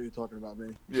second. I thought you were talking about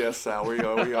me. Yes, Sal, we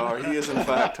are. He is, in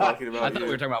fact, talking about you. I thought we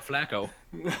were talking about Flacco.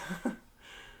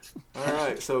 All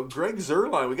right, so Greg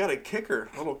Zuerlein, we got a kicker.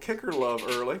 A little kicker love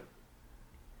early.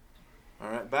 All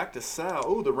right, back to Sal.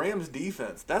 Oh, the Rams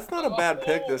defense. That's not a bad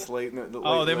pick this late.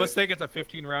 They must think it's a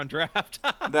 15-round draft.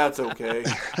 That's okay.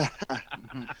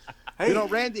 Hey,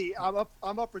 Randy, I'm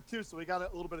up for 2, so we got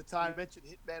a little bit of time. You mentioned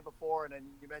Hitman before, and then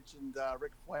you mentioned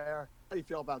Ric Flair. How do you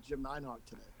feel about Jim Neinhardt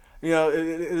today?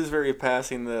 it is very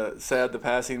sad the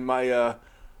passing. My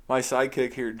my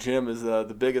sidekick here, Jim, is the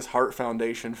biggest Heart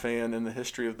Foundation fan in the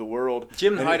history of the world.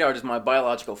 Jim Neidhart is my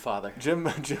biological father. Jim,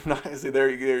 there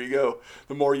you go.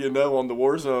 The more you know on the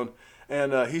Warzone.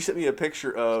 And he sent me a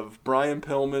picture of Brian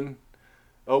Pillman,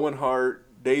 Owen Hart,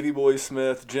 Davey Boy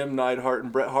Smith, Jim Neidhart,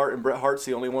 and Bret Hart. And Bret Hart's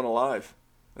the only one alive.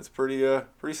 That's pretty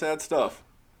sad stuff.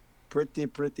 Pretty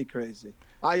crazy.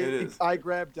 It is. I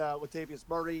grabbed Latavius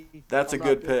Murray. That's I'm a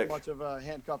good not pick. Much of a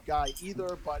handcuff guy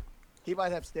either, but he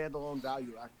might have standalone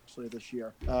value actually this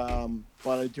year.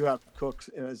 But I do have Cooks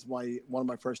as one of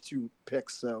my first 2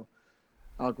 picks, so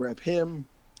I'll grab him.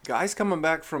 Guys coming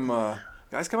back from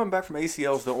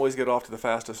ACLs don't always get off to the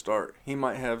fastest start. He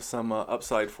might have some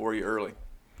upside for you early.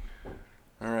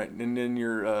 All right, and then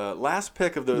your last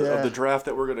pick of the draft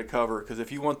that we're going to cover, because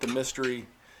if you want the mystery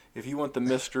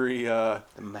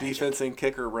defense and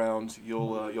kicker rounds,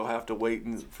 you'll have to wait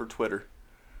for Twitter.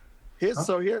 Here's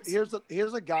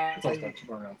a guy.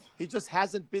 He just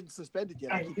hasn't been suspended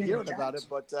yet. I keep hearing about it,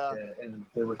 but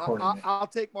I'll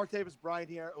take Martavis Bryant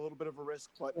here. A little bit of a risk,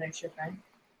 but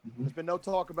there's been no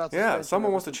talk about suspension. Yeah,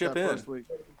 someone wants to chip in. First week.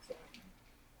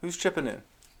 Who's chipping in?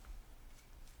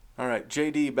 All right,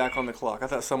 JD back on the clock. I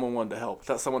thought someone wanted to help. I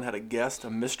thought someone had a guest,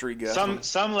 a mystery guest.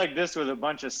 Some like this with a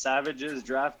bunch of savages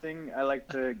drafting. I like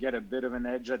to get a bit of an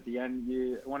edge at the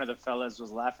end. One of the fellas was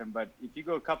laughing, but if you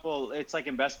go it's like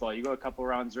in best ball. You go a couple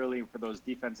rounds early for those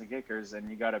defensive kickers, and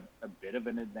you got a bit of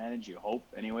an advantage. You hope,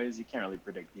 anyways. You can't really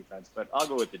predict defense, but I'll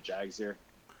go with the Jags here.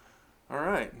 All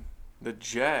right, the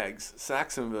Jags,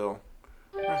 Saxonville.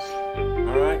 All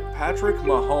right, Patrick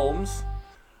Mahomes.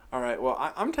 All right, well,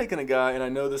 I'm taking a guy, and I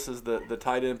know this is the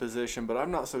tight end position, but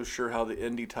I'm not so sure how the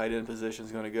Indy tight end position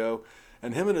is going to go.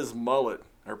 And him and his mullet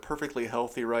are perfectly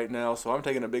healthy right now, so I'm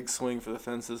taking a big swing for the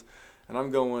fences, and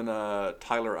I'm going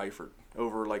Tyler Eifert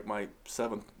over like my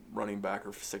 7th running back or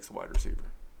 6th wide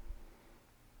receiver.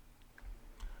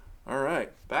 All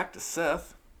right, back to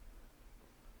Seth.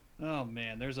 Oh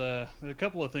man, there's a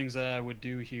couple of things that I would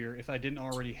do here if I didn't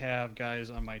already have guys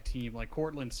on my team. Like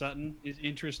Cortland Sutton is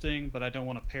interesting, but I don't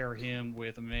want to pair him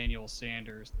with Emmanuel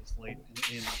Sanders this late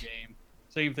in the game.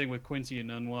 Same thing with Quincy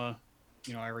Enunwa.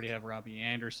 I already have Robbie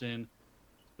Anderson.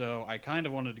 So I kind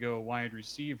of wanted to go a wide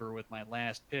receiver with my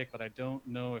last pick, but I don't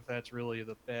know if that's really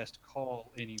the best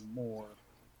call anymore.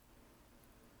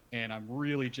 And I'm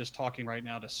really just talking right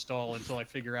now to stall until I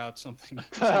figure out somebody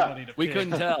to We pick.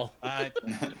 couldn't tell. Yeah,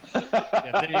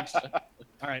 thanks.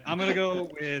 All right, I'm going to go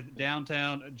with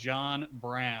downtown John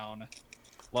Brown.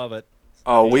 Love it.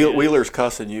 Oh, Wheeler's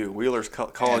cussing you. Wheeler's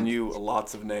calling you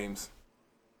lots of names.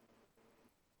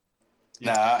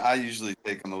 Yeah, I usually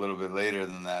take him a little bit later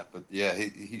than that, but yeah,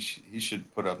 he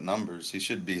should put up numbers. He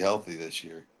should be healthy this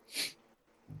year.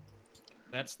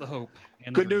 That's the hope.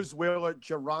 And Good news, Wheeler.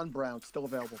 Jaron Brown still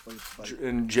available for you.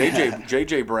 And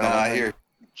JJ Brown. I hear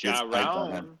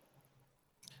Jaron.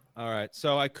 All right,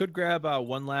 so I could grab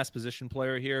one last position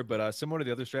player here, but similar to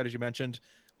the other strategy you mentioned,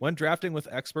 when drafting with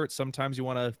experts, sometimes you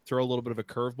want to throw a little bit of a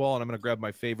curveball, and I'm going to grab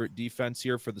my favorite defense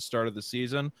here for the start of the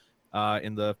season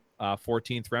in the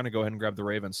 14th round and go ahead and grab the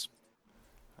Ravens.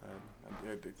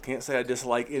 I can't say I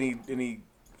dislike any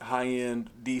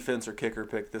high-end defense or kicker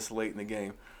pick this late in the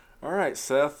game. All right,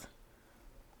 Seth.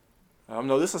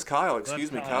 No, this is Kyle.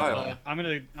 Excuse me, Kyle. I'm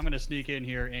gonna sneak in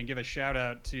here and give a shout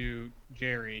out to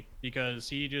Jerry because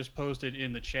he just posted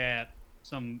in the chat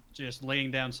just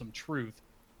laying down some truth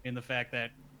in the fact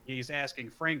that he's asking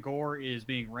Frank Gore is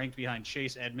being ranked behind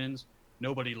Chase Edmonds.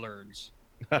 Nobody learns.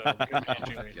 So, good man,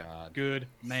 Jerry. God. Good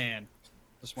man.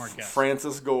 The smart guy.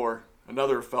 Francis Gore,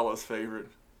 another fella's favorite.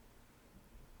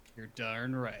 You're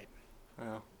darn right.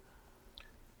 Well,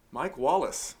 Mike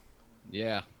Wallace.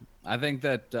 Yeah, I think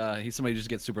that he's somebody who just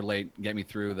gets super late and get me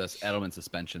through this Edelman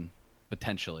suspension,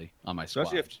 potentially, on my squad.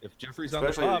 Especially if Jeffrey's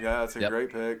Especially, on the top. yeah, it's a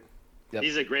great pick. Yep.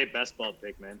 He's a great best ball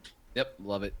pick, man. Yep,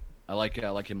 love it. I like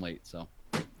him late, so.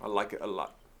 I like it a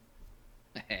lot.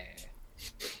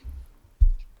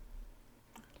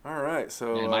 All right,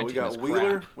 so Man, we team got is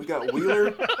Wheeler, crap. we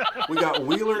got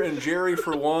Wheeler and Jerry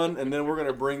for one, and then we're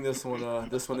gonna bring this one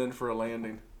in for a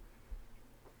landing.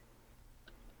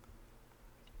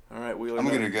 All right, Wheeler. I'm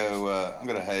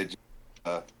gonna hedge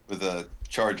with the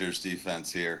Chargers defense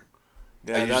here.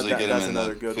 Yeah, I usually get that's them in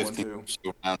another the good one 15th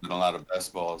too. round in a lot of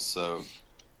best balls, so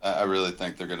I really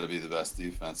think they're going to be the best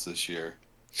defense this year.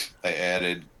 They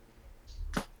added,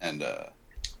 and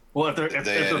Well, if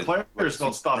the players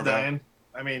don't stop dying,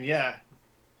 I mean, yeah.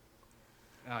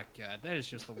 Oh God, that is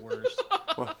just the worst.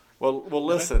 Well,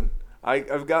 listen.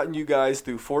 I've gotten you guys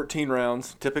through 14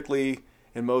 rounds. Typically,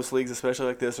 in most leagues, especially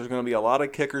like this, there's going to be a lot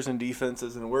of kickers and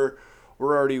defenses, and we're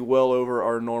already well over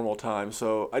our normal time.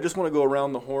 So I just want to go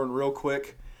around the horn real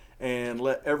quick and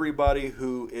let everybody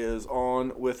who is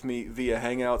on with me via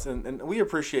Hangouts, and we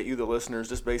appreciate you, the listeners,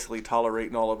 just basically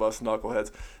tolerating all of us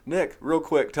knuckleheads. Nick, real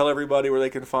quick, tell everybody where they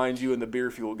can find you and the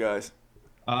Beer Fuel guys.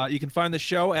 You can find the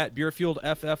show at Beerfield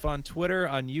FF on Twitter,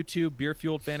 on YouTube,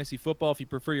 Beerfield Fantasy Football if you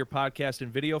prefer your podcast in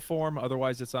video form.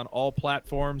 Otherwise, it's on all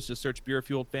platforms. Just search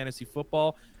Beerfield Fantasy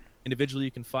Football. Individually,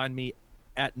 you can find me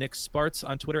at Nick Spartz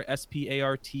on Twitter,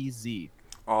 SPARTZ.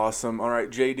 Awesome. All right,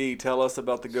 JD, tell us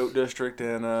about the GOAT District,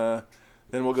 and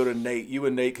then we'll go to Nate. You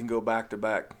and Nate can go back to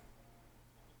back.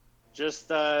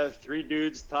 Just three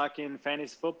dudes talking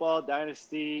fantasy football,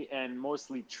 dynasty, and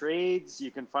mostly trades.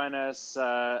 You can find us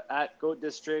at GOAT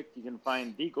District. You can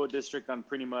find the GOAT District on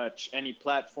pretty much any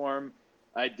platform.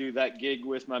 I do that gig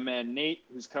with my man Nate,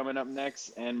 who's coming up next,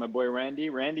 and my boy Randy.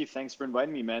 Randy, thanks for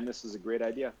inviting me, man. This is a great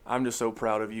idea. I'm just so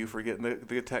proud of you for getting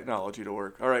the technology to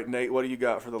work. All right, Nate, what do you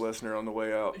got for the listener on the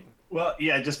way out? Well,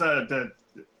 yeah, just to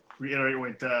reiterate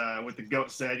what the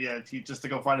GOAT said, just to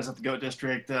go find us at the GOAT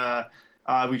District.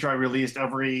 We try to release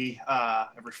every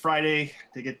Friday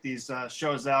to get these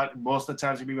shows out. Most of the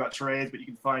times it'll be about trades, but you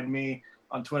can find me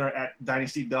on Twitter at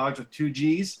Dynasty Dogs with 2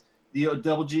 G's,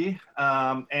 DOGG.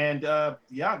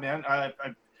 Yeah, man, I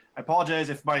apologize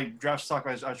if my drafts suck.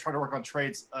 I was trying to work on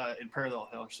trades in parallel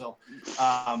here. So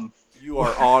you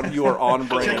are on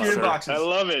brand. Check your sir. inboxes. I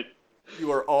love it.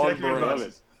 You are on Check your brand.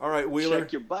 inboxes. All right, Wheeler.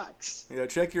 Check your box. Yeah,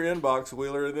 check your inbox,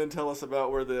 Wheeler, and then tell us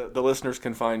about where the listeners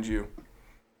can find you.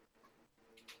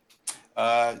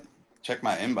 Check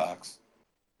my inbox.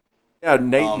 Yeah,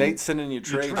 Nate's sending you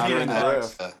trades trade during the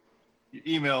inbox. draft. Your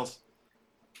emails.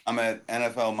 I'm at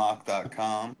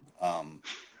NFLmock.com.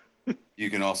 You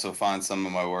can also find some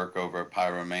of my work over at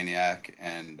Pyromaniac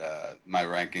and my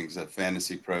rankings at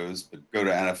Fantasy Pros. But go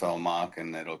to NFL Mock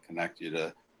and it'll connect you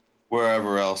to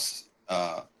wherever else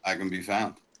I can be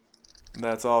found.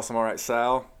 That's awesome. All right,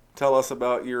 Sal, tell us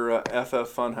about your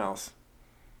FF Funhouse.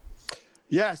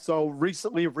 Yeah, so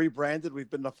recently rebranded.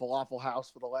 We've been the Falafel House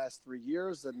for the last 3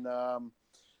 years, and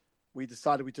we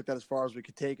decided we took that as far as we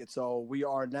could take it. So we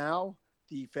are now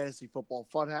the Fantasy Football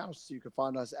Funhouse. You can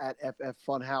find us at FF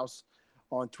Funhouse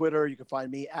on Twitter. You can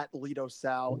find me at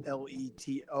LetoSal,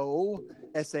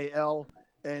 LetoSal.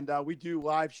 And we do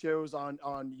live shows on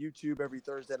YouTube every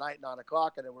Thursday night, 9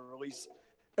 o'clock, and then we release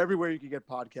everywhere you can get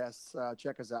podcasts.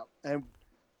 Check us out. And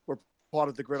we're part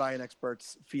of the Gridiron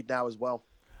Experts feed now as well.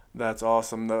 That's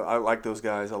awesome. I like those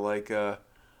guys. I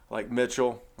like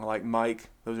Mitchell. I like Mike.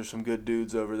 Those are some good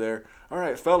dudes over there. All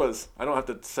right, fellas. I don't have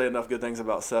to say enough good things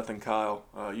about Seth and Kyle.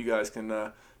 You guys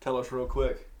can tell us real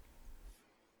quick.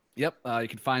 Yep. You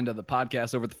can find the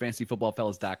podcast over at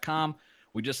thefantasyfootballfellas.com.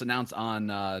 We just announced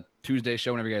on Tuesday's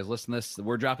show, whenever you guys listen to this,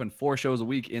 we're dropping 4 shows a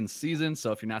week in season.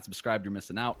 So if you're not subscribed, you're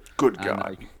missing out. Good God.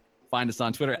 You can find us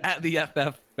on Twitter at the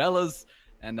FF Fellas.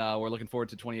 And we're looking forward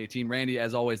to 2018. Randy,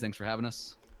 as always, thanks for having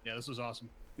us. Yeah, this was awesome.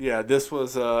 Yeah, this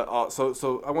was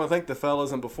so I want to thank the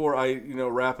fellas, and before I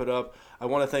wrap it up, I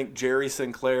want to thank Jerry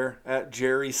Sinclair at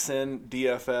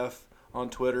JerrySinDFF on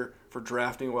Twitter for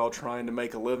drafting while trying to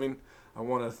make a living. I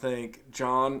want to thank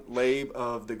John Labe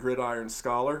of the Gridiron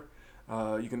Scholar.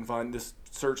 You can find this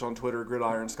search on Twitter,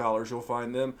 Gridiron Scholars. You'll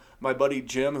find them. My buddy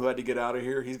Jim, who had to get out of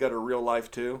here, he's got a real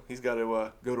life too. He's got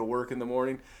to go to work in the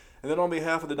morning. And then on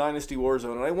behalf of the Dynasty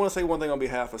Warzone, and I want to say one thing on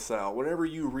behalf of Sal. Whenever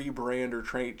you rebrand or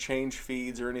change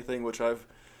feeds or anything, which I've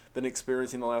been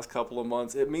experiencing the last couple of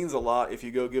months, it means a lot if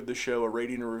you go give the show a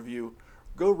rating and review.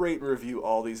 Go rate and review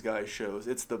all these guys' shows.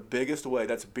 It's the biggest way.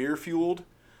 That's Beer Fueled.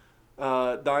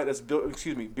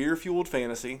 Beer Fueled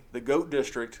Fantasy, the GOAT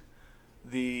District,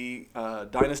 the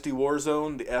Dynasty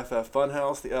Warzone, the FF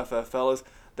Funhouse, the FF Fellas.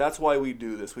 That's why we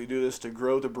do this. We do this to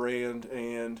grow the brand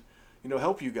and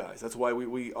help you guys. That's why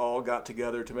we all got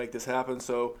together to make this happen.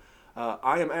 So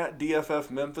I am at DFF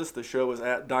Memphis. The show is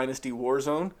at Dynasty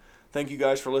Warzone. Thank you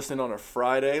guys for listening on a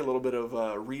Friday. A little bit of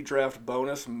redraft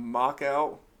bonus mock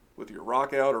out with your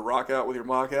rock out or rock out with your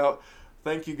mock out.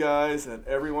 Thank you guys, and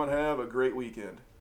everyone have a great weekend.